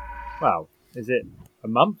 Well, is it a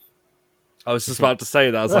month? I was just about to say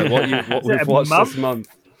that. I was like, what we've watched this month?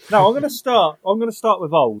 No, I'm going to start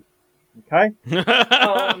with old. Okay?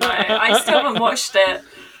 Oh no, I still haven't watched it.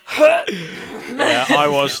 Yeah, I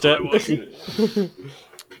watched it.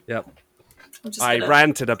 Yep. I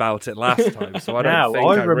ranted about it last time, so I don't think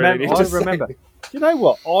I remember. really need to remember. Do you know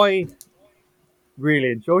what? I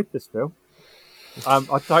really enjoyed this film.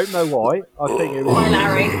 I don't know why. I think it was. Why,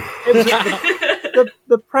 Larry?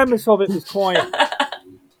 The premise of it was quite.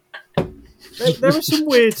 There were some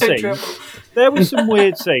weird scenes. There were some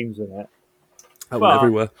weird scenes in it. But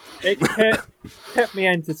everywhere. It kept me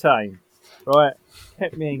entertained, right?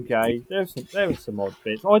 Kept me engaged. There were some odd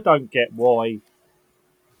bits. I don't get why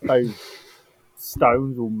those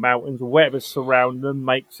stones or mountains or whatever surround them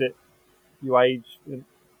makes it you age in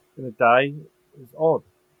a day. It's odd.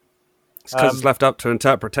 It's because it's left up to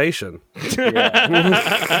interpretation. Yeah.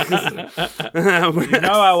 You know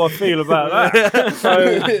how I feel about that.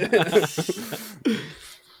 So,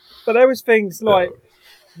 but there was things like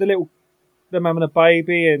them having a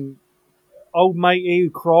baby and old matey who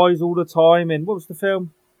cries all the time. And what was the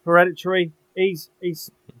film? Hereditary. He's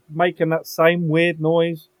making that same weird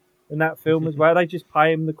noise in that film as well. They just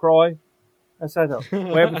pay him to cry. I said,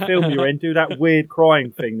 whatever film you're in, do that weird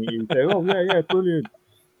crying thing that you do. Oh yeah, brilliant.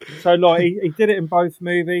 So like he did it in both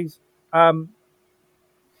movies. I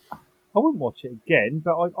wouldn't watch it again,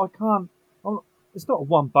 but I can't. It's not a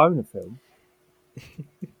one boner film.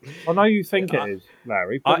 I know you think it is,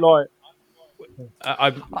 Larry, but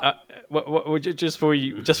just before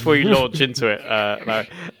you launch into it, Larry,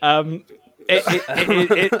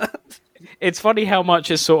 it's funny how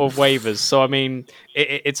much it sort of wavers. So I mean,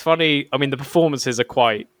 it's funny. I mean, the performances are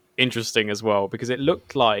quite interesting as well because it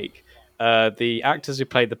looked like the actors who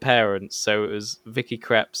played the parents. So it was Vicky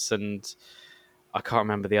Krieps and I can't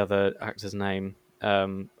remember the other actor's name.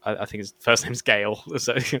 I think his first name's Gail.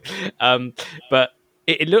 So, but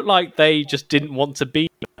it looked like they just didn't want to be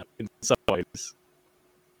in some ways.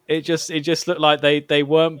 It just looked like they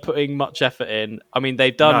weren't putting much effort in. I mean,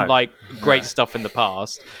 they've done great stuff in the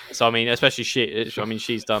past. So I mean, especially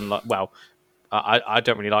she's done I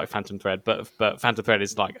don't really like Phantom Thread, but Phantom Thread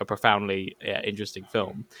is like a profoundly interesting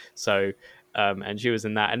film. So and she was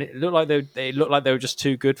in that, and it looked like they were just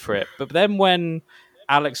too good for it. But then when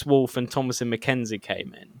Alex Wolff and Thomasin McKenzie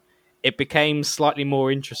came in, it became slightly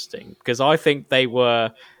more interesting because I think they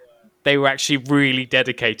were actually really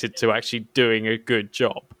dedicated to actually doing a good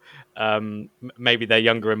job. Maybe they're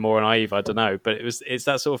younger and more naive, I don't know, but it's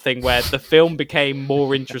that sort of thing where the film became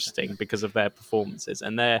more interesting because of their performances,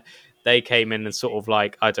 and they came in and sort of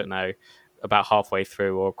like, I don't know, about halfway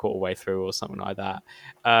through or a quarter way through or something like that.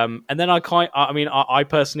 And then I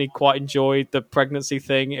personally quite enjoyed the pregnancy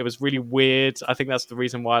thing. It was really weird. I think that's the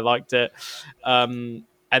reason why I liked it. And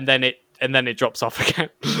then it drops off again.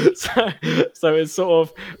 so it's sort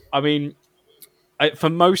of, I mean, for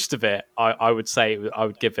most of it, I would say I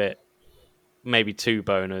would give it maybe 2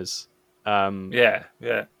 boners. yeah.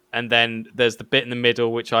 And then there's the bit in the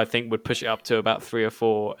middle, which I think would push it up to about 3 or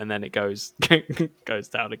 4, and then it goes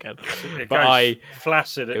down again.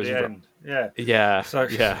 Flaccid at the end. Yeah. So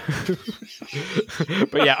yeah.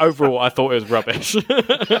 But yeah, overall, I thought it was rubbish.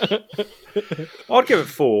 I'd give it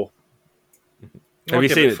 4. Have you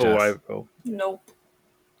seen it, 4 Jess? overall. Nope.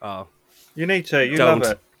 Oh, You need to. You don't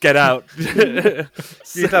love it. Get out.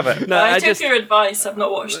 You love it. No, I took your advice. I've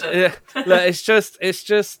not watched it. Yeah, look, it's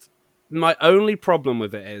just my only problem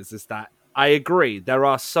with it is that I agree there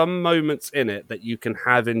are some moments in it that you can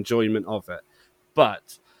have enjoyment of it,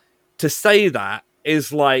 but to say that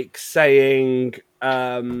is like saying,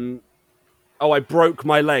 I broke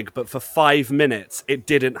my leg, but for 5 minutes it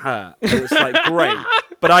didn't hurt. And it's like, great,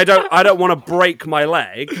 but I don't want to break my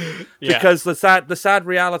leg because the sad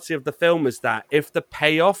reality of the film is that if the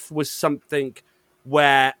payoff was something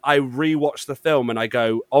where I rewatch the film and I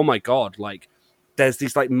go, oh my God, like there's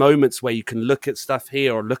these like moments where you can look at stuff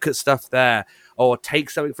here or look at stuff there or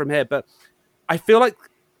take something from here. But I feel like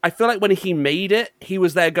when he made it, he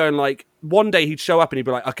was there going like, one day he'd show up and he'd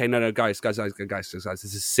be like, okay, no, guys, this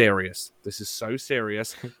is serious. This is so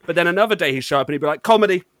serious. But then another day he'd show up and he'd be like,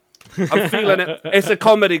 comedy. I'm feeling it. It's a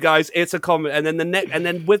comedy, guys. It's a comedy. And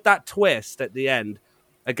then with that twist at the end,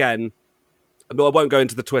 again, I won't go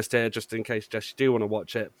into the twist here just in case, Jess, you do want to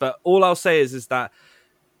watch it. But all I'll say is that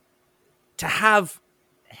to have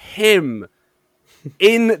him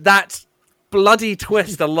in that bloody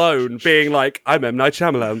twist alone being like, I'm M. Night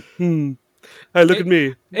Shyamalan. Hey, look at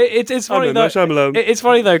me. It's funny though. It's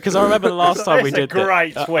funny though because I remember the last time we did it. It's a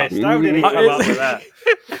great twist. How did he come up with that?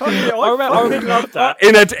 I love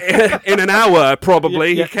that. In an hour,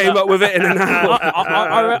 probably. He came up with it in an hour.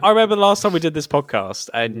 I remember the last time we did this podcast,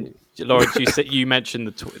 and Lawrence, you mentioned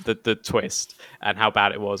the twist and how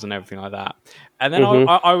bad it was and everything like that. And then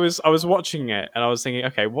I was watching it and I was thinking,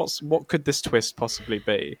 okay, what could this twist possibly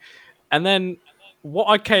be? And then what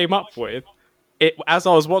I came up with, as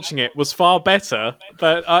I was watching it, was far better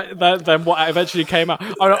than what eventually came out.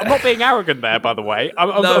 I'm not being arrogant there, by the way.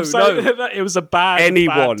 I'm saying that it was a bad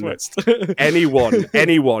twist. anyone,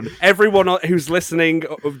 everyone who's listening,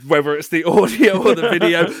 whether it's the audio or the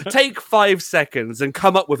video, take 5 seconds and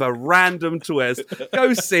come up with a random twist.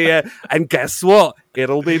 Go see it, and guess what?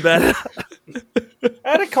 It'll be better.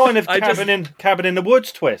 I had a kind of cabin in the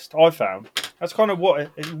woods twist, I found. That's kind of what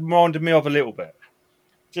it reminded me of a little bit.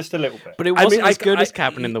 Just a little bit. But it wasn't as good as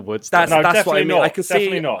Cabin in the Woods. That's what I mean. Not. I can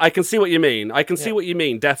see what you mean. I can see what you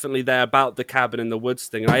mean, definitely there about the Cabin in the Woods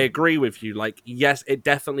thing. And I agree with you. Like, yes, it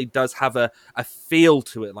definitely does have a feel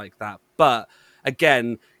to it like that. But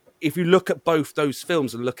again, if you look at both those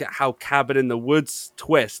films and look at how Cabin in the Woods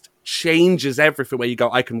twist changes everything, where you go,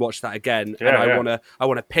 I can watch that again, and I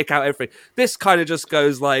wanna pick out everything. This kind of just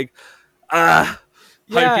goes like,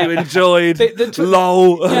 hope you enjoyed.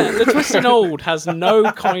 Lol. Yeah, the twist in Old has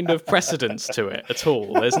no kind of precedence to it at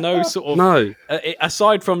all. There's no sort of... No.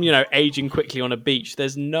 Aside from, aging quickly on a beach,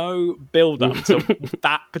 there's no build-up to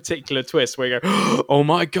that particular twist where you go, oh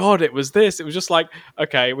my God, it was this. It was just like,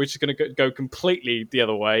 okay, we're just going to go completely the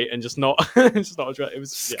other way and just not... it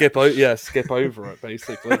was skip over it,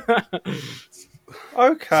 basically.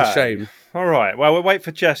 Okay. It's a shame. All right. Well, we'll wait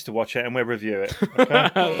for Jess to watch it and we'll review it.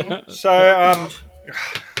 Okay? So,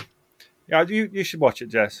 yeah, you should watch it,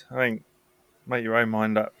 Jess. I think make your own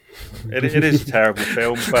mind up. It is a terrible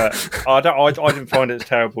film, but I didn't find it as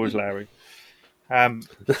terrible as Larry.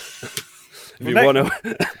 If you want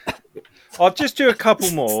to, I'll just do a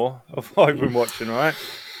couple more of what I've been watching. All right.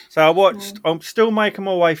 So I watched. I'm still making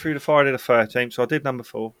my way through the Friday the 13th. So I did number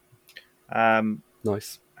 4.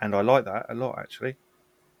 Nice, and I like that a lot actually.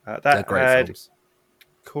 They're great had films.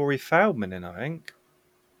 Corey Feldman in.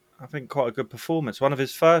 I think quite a good performance. One of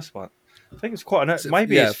his first one. I think it's quite his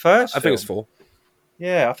first. I think it's 4.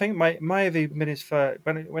 Yeah, I think it may have even been his first.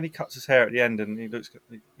 When he cuts his hair at the end and he looks,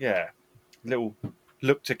 little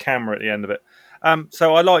look to camera at the end of it.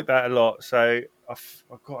 So I like that a lot. So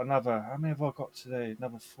I've got another. How many have I got today?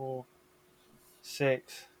 Another 4,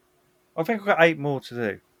 6. I think I've got 8 more to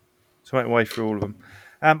do. So I went way through all of them.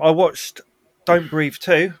 I watched Don't Breathe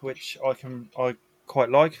 2, which I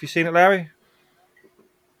quite like. Have you seen it, Larry?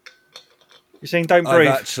 You seen Don't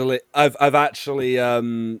Breathe? I've actually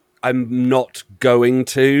I'm not going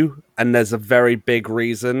to, and there's a very big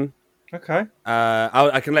reason. Okay.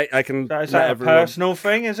 I can. Is that a personal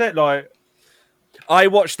thing? Is it like? I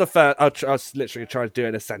watched the first. I was literally trying to do it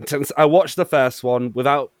in a sentence. I watched the first one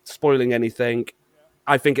without spoiling anything.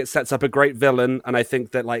 I think it sets up a great villain, and I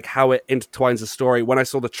think that like how it intertwines the story. When I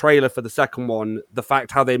saw the trailer for the second one, the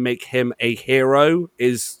fact how they make him a hero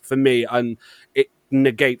is, for me, and it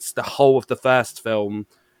negates the whole of the first film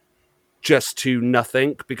just to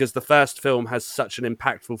nothing, because the first film has such an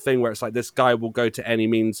impactful thing where it's like, this guy will go to any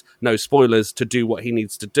means, no spoilers, to do what he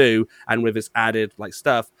needs to do, and with his added like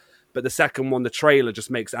stuff. But the second one, the trailer just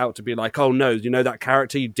makes it out to be like, oh no, that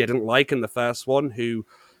character you didn't like in the first one, who,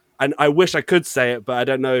 and I wish I could say it, but I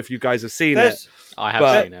don't know if you guys have seen it. I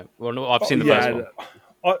have seen it. Well, no, I've seen the first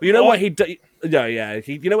one. You know what he does? Yeah.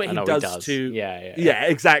 You know what he does to? Yeah,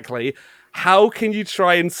 exactly. How can you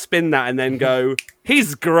try and spin that and then go,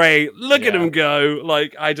 he's great, look at him go?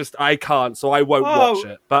 Like, I can't, so I won't watch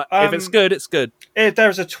it. But if it's good, it's good.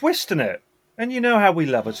 There's a twist in it. And you know how we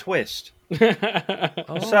love a twist. So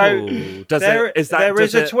there is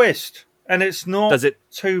a twist. And it's not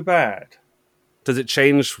too bad. Does it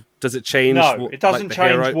change? No, it doesn't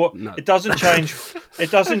change what. No. It doesn't change.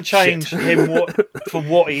 It doesn't change him for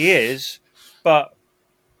what he is, but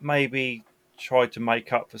maybe try to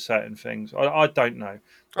make up for certain things. I don't know.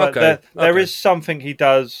 But Okay, there okay. is something he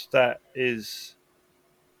does that is,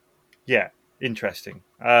 interesting.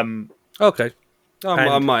 Okay. I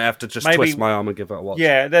And might have to just maybe- twist my arm and give it a watch.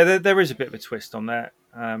 Yeah, there is a bit of a twist on that.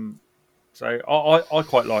 So I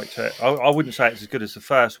quite liked it. I wouldn't say it's as good as the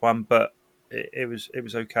first one, but it was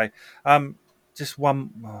okay. Just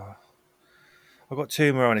one. I've got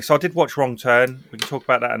two more on it. So I did watch Wrong Turn. We can talk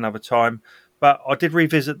about that another time. But I did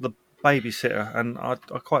revisit The Babysitter, and I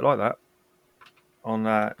quite like that on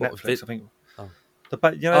Netflix. I think. Oh. The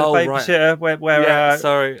Babysitter, right. where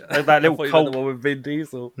sorry. that little I thought you meant cult. the one with Vin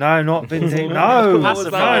Diesel. No, not Vin Diesel. No,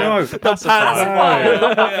 Pacifier. no. The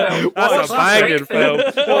Pacifier. That's a banging film.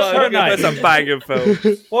 What's her name? That's a banging film.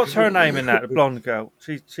 What's her name in that? The blonde girl.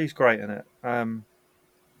 She's great in it. The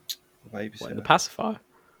Babysitter. What, in the pacifier?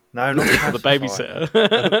 No, not Or the Pacifier. babysitter?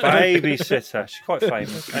 The Babysitter. She's quite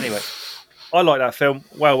famous. Anyway, I like that film.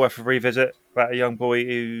 Well worth a revisit. About a young boy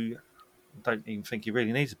who I don't even think he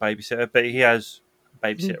really needs a babysitter, but he has a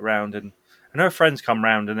babysitter around, and her friends come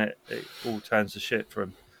round, and it all turns to shit for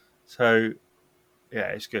him. So, yeah,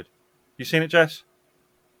 it's good. You seen it, Jess?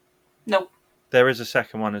 Nope. There is a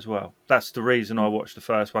second one as well. That's the reason I watched the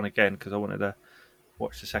first one again, because I wanted to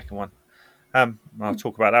watch the second one. I'll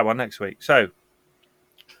talk about that one next week. So,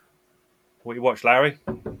 what you watched, Larry?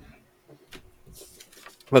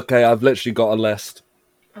 Okay, I've literally got a list.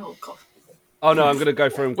 Oh god. Oh no, I'm going to go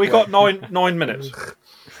through them. We got 9 minutes.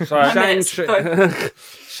 So,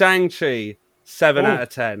 Shang-Chi, 7 out of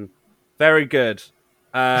 10. Very good.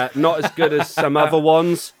 Not as good as some other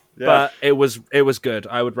ones, but it was good.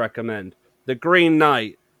 I would recommend. The Green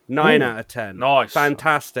Knight, 9 out of 10. Nice.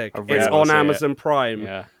 Fantastic. really It's wanna on see Amazon Prime.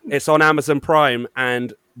 Yeah. It's on Amazon Prime,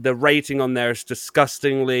 and the rating on there is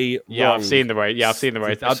disgustingly Yeah, wrong. I've seen the rate. Yeah, I've seen the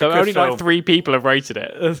rate. It's a good Only film. like 3 people have rated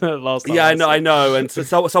it last time. Yeah, I know. And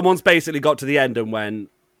so someone's basically got to the end and went,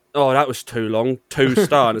 "Oh, that was too long."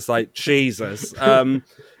 2-star. And it's like, Jesus.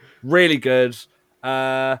 Really good.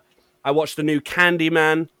 I watched the new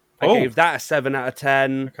Candyman. I gave that a 7 out of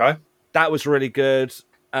 10. okay. That was really good.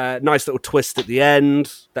 Nice little twist at the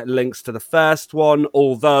end that links to the first one.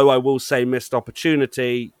 Although I will say, missed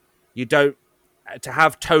opportunity. You don't to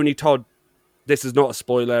have Tony Todd. This is not a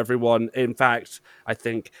spoiler, everyone. In fact, I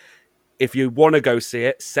think if you want to go see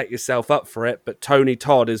it, set yourself up for it. But Tony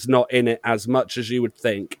Todd is not in it as much as you would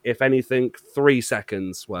think. If anything, 3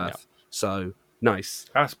 seconds worth. Yep. So nice.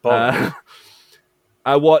 That's bold.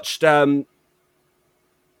 I watched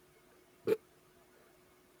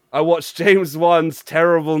James Wan's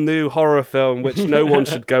terrible new horror film, which no one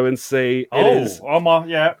should go and see.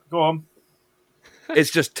 Yeah, go on. It's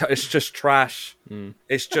just trash.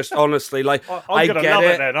 It's just honestly like I'm I gonna get love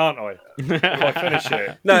it. it then, aren't I? If I finish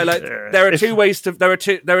it. No, like Yeah. there are two ways to there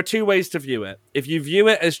are two ways to view it. If you view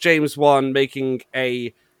it as James Wan making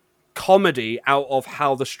a comedy out of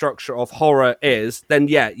how the structure of horror is, then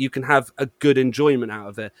yeah, you can have a good enjoyment out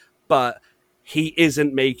of it. But he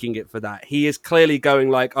isn't making it for that. He is clearly going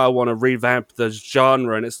like, I want to revamp the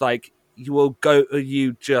genre, and it's like,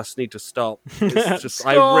 you just need to stop. It's just,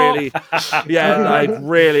 I really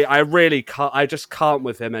can't. I just can't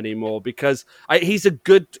with him anymore because he's a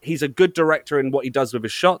good director in what he does with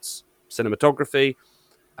his shots, cinematography,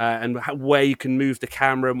 and where you can move the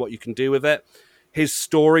camera and what you can do with it. His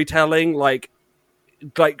storytelling, like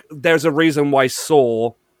there's a reason why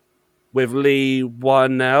Saw with Lee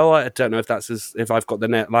Wanell, I don't know if if I've got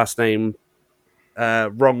the last name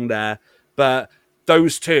wrong there, but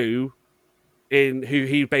those two, who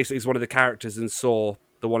he basically is one of the characters in Saw,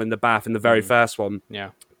 the one in the bath in the very first one.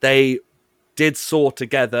 Yeah. They did Saw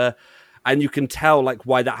together, and you can tell like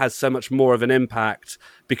why that has so much more of an impact,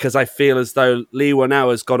 because I feel as though Lee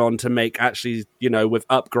Wanell has gone on to make actually, with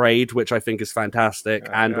Upgrade, which I think is fantastic,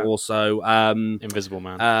 also Invisible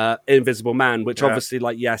Man. Invisible Man, which obviously,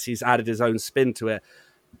 like, yes, he's added his own spin to it.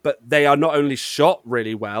 But they are not only shot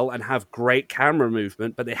really well and have great camera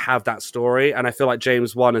movement, but they have that story. And I feel like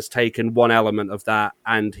James Wan has taken one element of that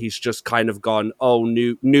and he's just kind of gone,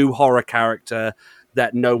 new horror character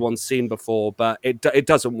that no one's seen before, but it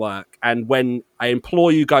doesn't work. And when I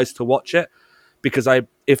implore you guys to watch it, because I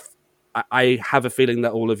have a feeling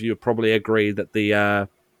that all of you probably agree that the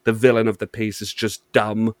villain of the piece is just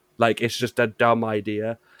dumb. Like, it's just a dumb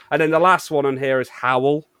idea. And then the last one on here is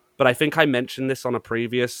Howl. But I think I mentioned this on a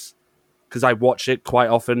previous, because I watch it quite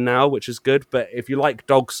often now, which is good. But if you like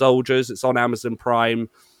Dog Soldiers, it's on Amazon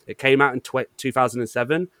Prime. It came out in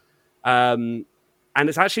 2007. And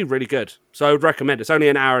it's actually really good. So I would recommend it. It's only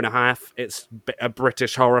an hour and a half. It's a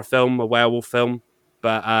British horror film, a werewolf film.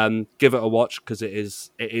 But give it a watch because it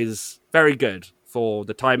is very good for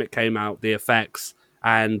the time it came out, the effects.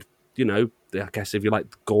 And, I guess if you like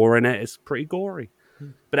gore in it, it's pretty gory.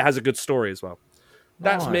 but it has a good story as well.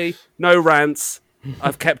 That's Nice. me. No rants.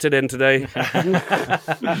 I've kept it in today.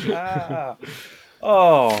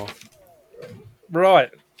 Oh,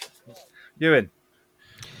 right. Ewan.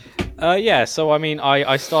 Yeah, so I mean,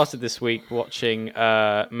 I started this week watching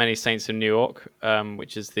Many Saints of New York,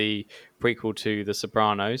 which is the prequel to The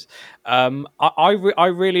Sopranos. I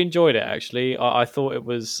really enjoyed it, actually. I thought it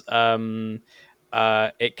was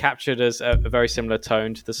it captured as a very similar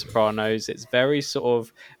tone to The Sopranos. It's very sort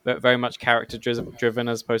of very much character driven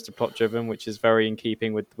as opposed to plot driven, which is very in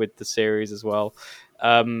keeping with the series as well.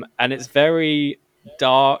 And it's very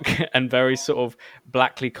dark and very sort of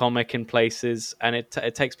blackly comic in places, and it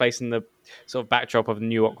takes place in the sort of backdrop of the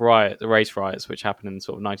New York the race riots, which happened in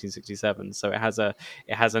sort of 1967. So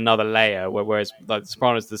it has another layer, whereas like The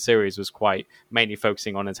Sopranos, the series was quite mainly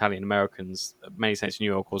focusing on Italian Americans. Many Saints of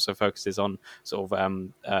New York also focuses on sort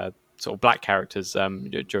of black characters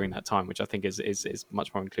during that time, which I think is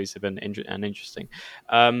much more inclusive and interesting.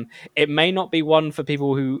 It may not be one for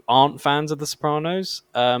people who aren't fans of The Sopranos.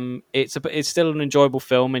 It's still an enjoyable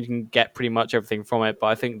film, and you can get pretty much everything from it. But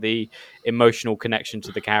I think the emotional connection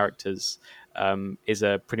to the characters is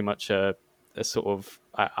pretty much a sort of.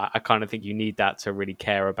 I kind of think you need that to really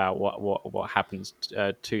care about what happens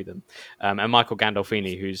to them. And Michael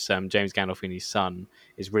Gandolfini, who's James Gandolfini's son,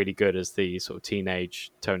 is really good as the sort of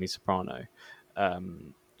teenage Tony Soprano.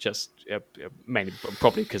 Mainly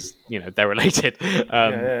probably because they're related,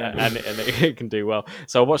 and it can do well.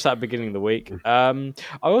 So I watched that at the beginning of the week. I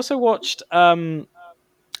also watched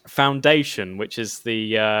Foundation, which is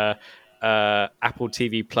the Apple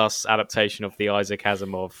TV Plus adaptation of the Isaac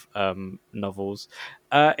Asimov novels.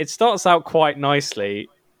 It starts out quite nicely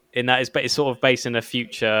in that it's sort of based in a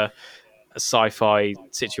future sci-fi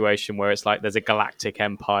situation where it's like there's a galactic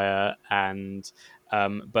empire, and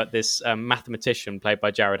but this mathematician played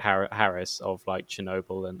by Jared Harris of like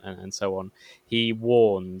Chernobyl and so on, he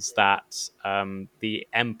warns that the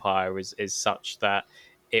empire is such that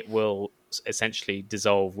it will essentially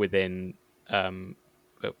dissolve within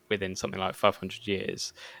something like 500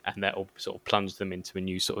 years, and that will sort of plunge them into a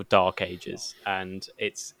new sort of dark ages. And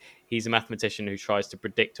he's a mathematician who tries to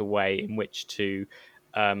predict a way in which to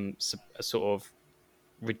sort of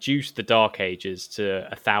reduce the dark ages to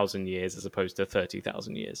 1,000 years as opposed to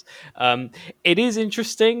 30,000 years. It is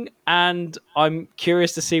interesting, and I'm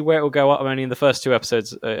curious to see where it will go up. I'm only in the first 2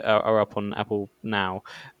 episodes are up on Apple now,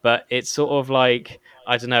 but it's sort of like,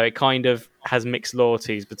 I don't know, it kind of has mixed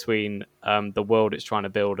loyalties between the world it's trying to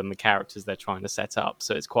build and the characters they're trying to set up.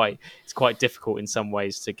 So it's quite difficult in some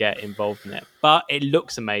ways to get involved in it, but it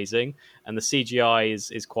looks amazing, and the CGI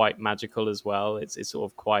is quite magical as well. It's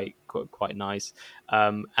sort of quite nice,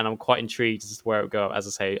 and I'm quite intrigued as to where it will go. As I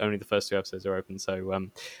say, only the first 2 episodes are open, so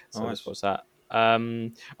let's watch that. I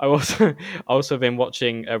also been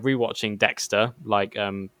rewatching Dexter, like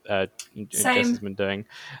Jess has been doing.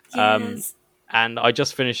 Yes. And I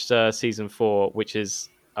just finished season 4, which is,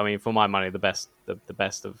 I mean, for my money, the best of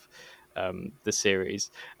the series.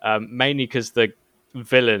 Mainly because the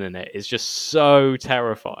villain in it is just so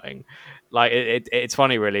terrifying. Like it's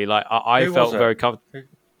funny, really. Like I felt very comfortable.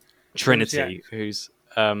 Trinity, who's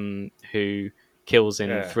who kills in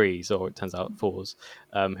 3s, or it turns out 4s,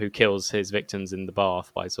 who kills his victims in the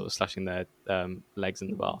bath by sort of slashing their legs in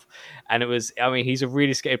the bath. And it was, I mean, he's a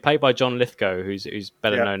really scary, played by John Lithgow, who's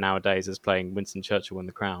better known nowadays as playing Winston Churchill in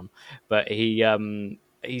The Crown. But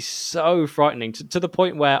he's so frightening to the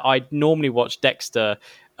point where I normally watch Dexter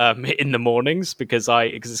in the mornings because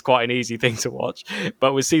it's quite an easy thing to watch.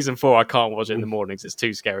 But with season 4, I can't watch it in the mornings. It's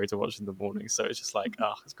too scary to watch in the mornings. So it's just like,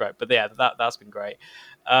 it's great. But yeah, that's been great.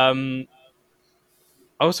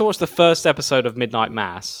 I also watched the first episode of Midnight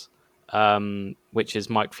Mass, which is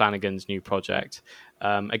Mike Flanagan's new project.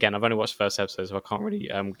 Again, I've only watched the first episode, so I can't really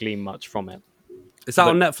glean much from it. Is that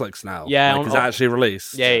on Netflix now? Yeah. Is it actually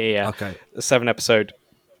released? Yeah. Okay. A 7-episode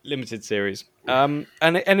limited series. And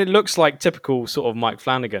it looks like typical sort of Mike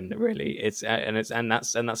Flanagan, really. That's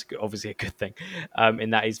obviously a good thing.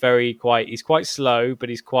 In that he's quite slow, but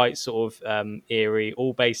he's quite sort of eerie,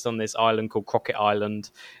 all based on this island called Crockett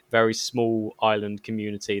Island, very small island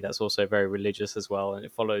community that's also very religious as well. And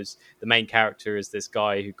it follows, the main character is this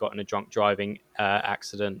guy who got in a drunk driving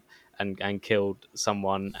accident and killed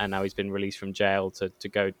someone, and now he's been released from jail to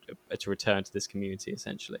return to this community,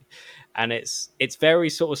 essentially. And it's very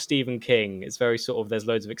sort of Stephen King. It's very sort of, there's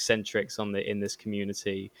loads of eccentrics in this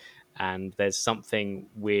community, and there's something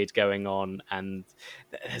weird going on, and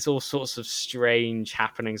there's all sorts of strange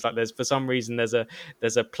happenings. Like for some reason there's a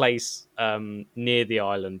place near the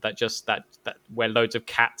island that where loads of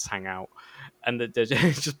cats hang out. and they're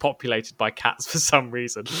just populated by cats for some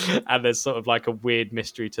reason, and there's sort of like a weird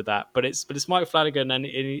mystery to that. But it's Mike Flanagan, and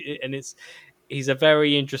he's a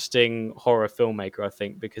very interesting horror filmmaker, I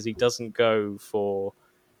think, because he doesn't go for.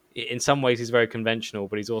 In some ways, he's very conventional,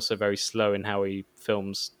 but he's also very slow in how he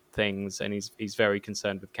films things, and he's very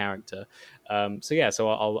concerned with character. So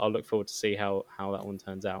I'll look forward to see how that one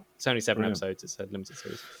turns out. It's only 7 episodes. It's a limited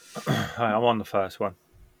series. I'm on the first one.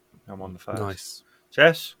 Nice.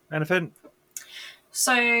 Jess, anything?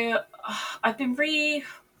 So I've been rewatching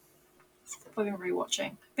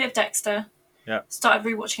a bit of Dexter. Yeah. Started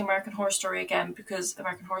rewatching American Horror Story again because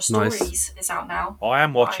American Horror Stories is out now. I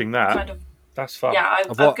am watching that. That's fun. Yeah,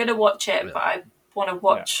 I'm going to watch it, but I want to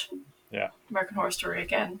watch American Horror Story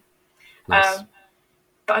again. Nice.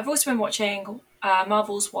 But I've also been watching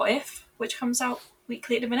Marvel's What If, which comes out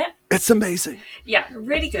weekly at the minute. It's amazing. Yeah,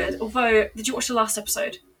 really good. Although, did you watch the last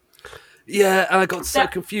episode? Yeah, and I got so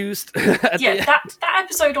confused. That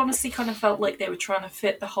episode honestly kind of felt like they were trying to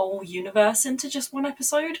fit the whole universe into just one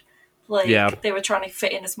episode. They were trying to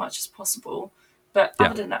fit in as much as possible. But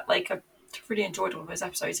other than that, I really enjoyed all of those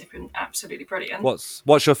episodes. They've been absolutely brilliant.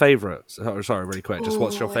 What's your favourite? Sorry, really quick. Just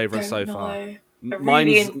what's your favourite so far? I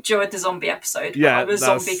really enjoyed the zombie episode. Yeah, I'm a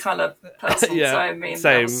zombie kind of person, so I mean,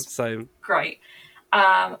 same. Great.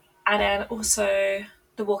 And then also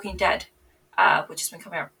The Walking Dead, which has been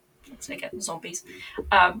coming out. So again, zombies. Which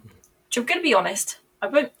I'm going to be honest, I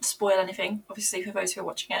won't spoil anything, obviously, for those who are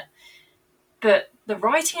watching it. But the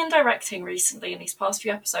writing and directing recently in these past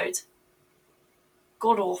few episodes,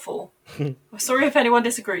 god awful. I'm sorry if anyone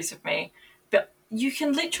disagrees with me, but you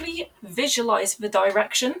can literally visualize the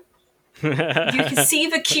direction. You can see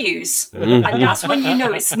the cues, and that's when you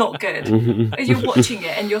know it's not good. You're watching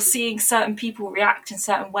it and you're seeing certain people react in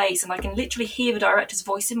certain ways, and I can literally hear the director's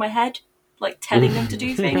voice in my head, telling them to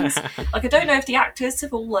do things. I don't know if the actors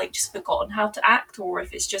have all just forgotten how to act, or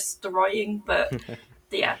if it's just the writing, but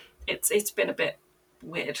yeah, it's been a bit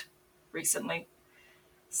weird recently.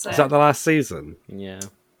 So, is that the last season? Yeah.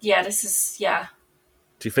 Yeah, this is Do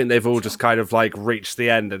you think they've all just kind of reached the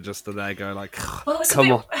end and just there go well,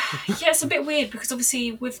 come on? Yeah, it's a bit weird because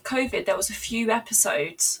obviously with COVID there was a few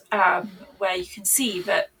episodes where you can see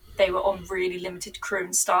that they were on really limited crew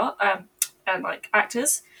and star and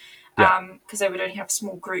actors because they would only have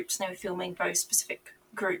small groups and they were filming very specific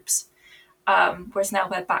groups. Whereas now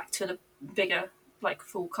they're back to the bigger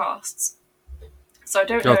full casts. So I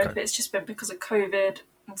don't know if it's just been because of COVID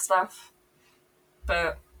and stuff,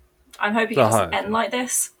 but I'm hoping it doesn't end like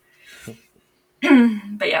this.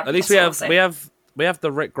 But yeah, at least we have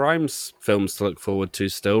the Rick Grimes films to look forward to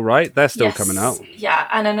still, right? They're still coming out. Yeah,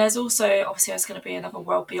 and then there's also obviously there's going to be another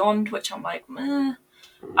World Beyond, which I'm meh. And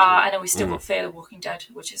then we still got Fear the Walking Dead,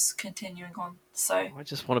 which is continuing on. So I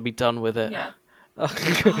just want to be done with it. Yeah.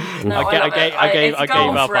 I gave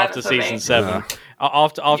up after season 7.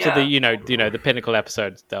 After the pinnacle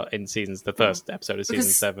episode in the first episode of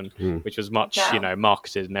season 7, which was much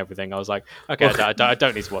marketed and everything. I was like, okay, I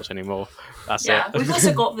don't need to watch anymore. That's it. We've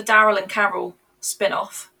also got the Daryl and Carol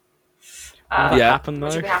spin-off. Happened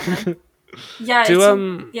though. Yeah.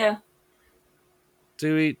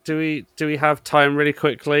 Do we have time really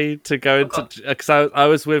quickly to go into? Because I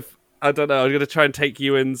was with. I don't know. I'm going to try and take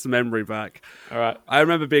Ewan's memory back. All right. I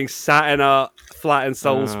remember being sat in our flat in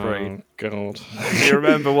Salisbury. Oh, God. You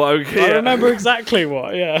remember what? I remember exactly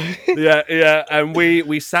what, yeah. Yeah. And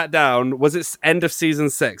we sat down. Was it end of season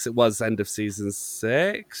 6? It was end of season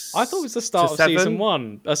 6. I thought it was the start of season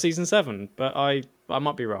 1, season 7, but I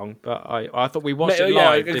might be wrong. But I thought we watched it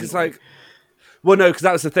live. Yeah, it's well, no, because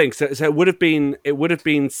that was the thing. So it would have been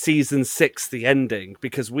season 6, the ending,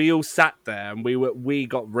 because we all sat there and we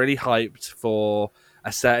got really hyped for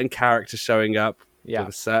a certain character showing up with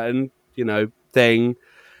a certain thing,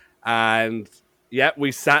 and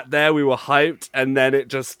we sat there, we were hyped, and then it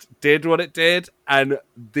just did what it did, and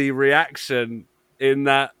the reaction in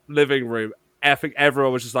that living room. I think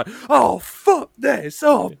everyone was just like, "Oh fuck this!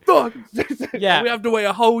 Oh fuck!" Yeah, we have to wait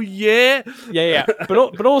a whole year. Yeah.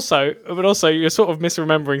 But also, you're sort of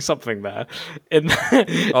misremembering something there.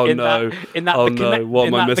 What am I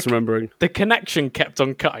misremembering? The connection kept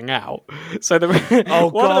on cutting out. So one of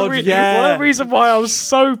the reason why I was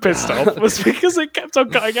so pissed off was because it kept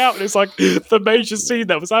on cutting out. And it's the major scene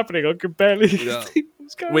that was happening. I could barely. Yeah.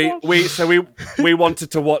 We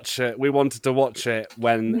wanted to watch it. We wanted to watch it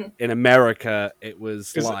when in America it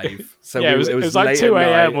was live. So it was like 2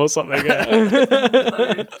 a.m. or something.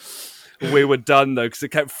 Yeah. We were done though because it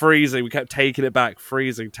kept freezing. We kept taking it back,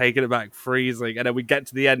 freezing, and then we get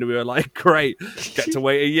to the end and we were like, "Great, get to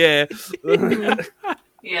wait a year."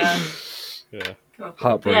 Yeah. But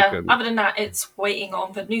Heartbroken. yeah, other than that, it's waiting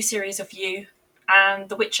on the new series of You and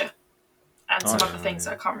The Witcher. And some other things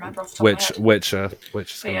that I can't remember off the top of my head.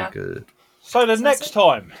 Witcher's gonna yeah. be good. So the So next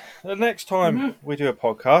that's time we do a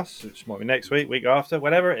podcast, which might be next week after,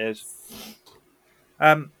 whenever it is,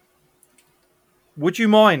 would you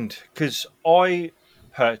mind? Because I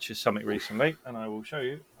purchased something recently, and I will show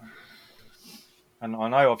you. And I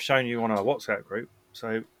know I've shown you on our WhatsApp group.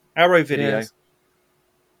 So Arrow Video. Yes.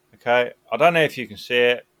 Okay, I don't know if you can see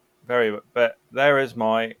it, but there is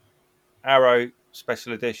my Arrow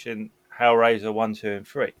Special Edition Hellraiser 1, 2, and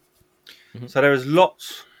 3. Mm-hmm. So there is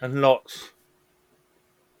lots and lots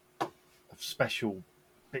of special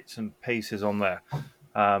bits and pieces on there.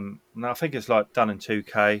 Now I think it's like done in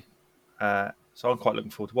 2K, so I'm quite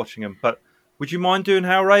looking forward to watching them. But would you mind doing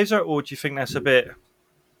Hellraiser, or do you think that's a bit?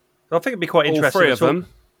 I think it'd be quite interesting. All three of them?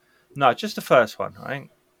 No, just the first one. I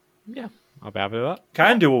think. Yeah, I'll be happy with that.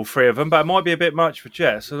 Can do all three of them, but it might be a bit much for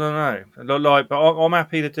Jess. I don't know. But I'm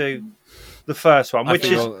happy to do the first one, which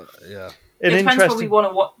is yeah. It depends what we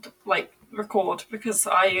want to record, because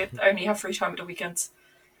I only have free time at the weekends.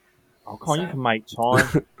 Oh, you can make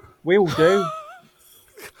time. We'll do.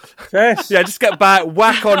 Jess. Yeah, just get back,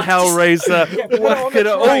 whack on Hellraiser, whack it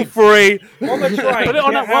at all three. On the train. Put it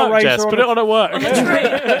on at work, Jess. Put it on at work. On the train.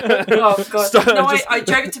 Oh god! I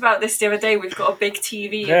joked about this the other day. We've got a big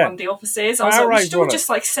TV in one of the offices. I was like, we should all just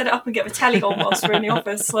set it up and get the telly on whilst we're in the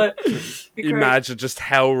office. Imagine just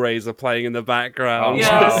Hellraiser playing in the background.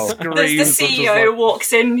 Yeah. The CEO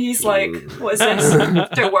walks in. He's like, "What is this?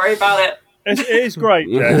 Don't worry about it." It is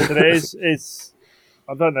great, Jess, and it's.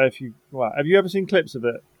 I don't know if you have you ever seen clips of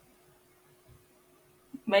it?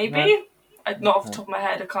 Maybe. Not off the top of my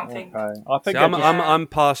head, I can't think. I think I'm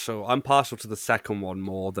partial. I'm partial to the second one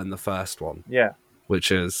more than the first one. Yeah,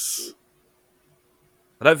 which is.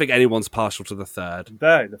 I don't think anyone's partial to the third.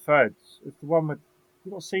 No, the third. It's the one with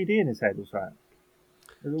you got a CD in his head, or something.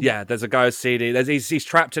 Yeah, there's a guy with CD. He's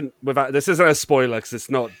trapped in. Without this isn't a spoiler because it's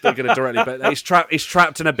not going to directly. But he's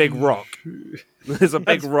trapped in a big rock. There's a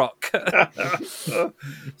big rock.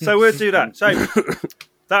 So we'll do that. So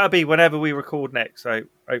that'll be whenever we record next. So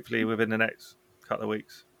hopefully within the next couple of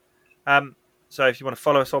weeks. So if you want to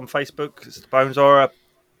follow us on Facebook, it's the Bones Horror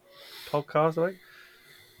Podcast, I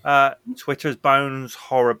think. Twitter's Bones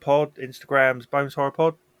Horror Pod. Instagram's Bones Horror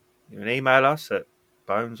Pod. You can email us at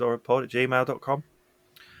boneshorrorpod@gmail.com.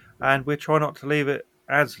 And we'll try not to leave it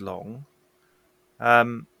as long.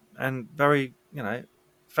 And very,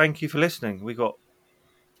 thank you for listening. We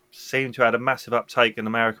seem to have had a massive uptake in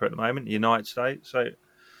America at the moment, the United States. So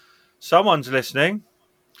someone's listening.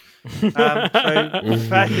 So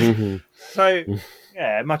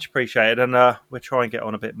yeah, much appreciated. And we'll try and get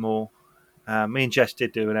on a bit more. Me and Jess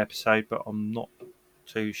did do an episode, but I'm not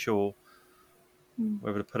too sure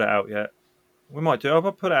whether to put it out yet. We might do.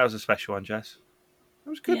 I'll put it out as a special one, Jess. It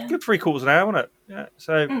was good. Yeah. Good 3/4 of an hour, wasn't it? Yeah.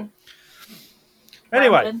 So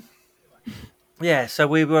anyway, yeah. So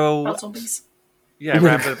we will. About zombies. Yeah,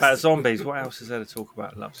 rambling about zombies. What else is there to talk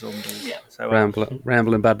about? I love zombies. Yeah. So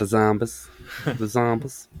rambling about the zombies. The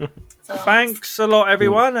zombies. Thanks a lot,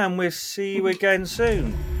 everyone, and we'll see you again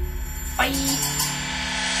soon. Bye.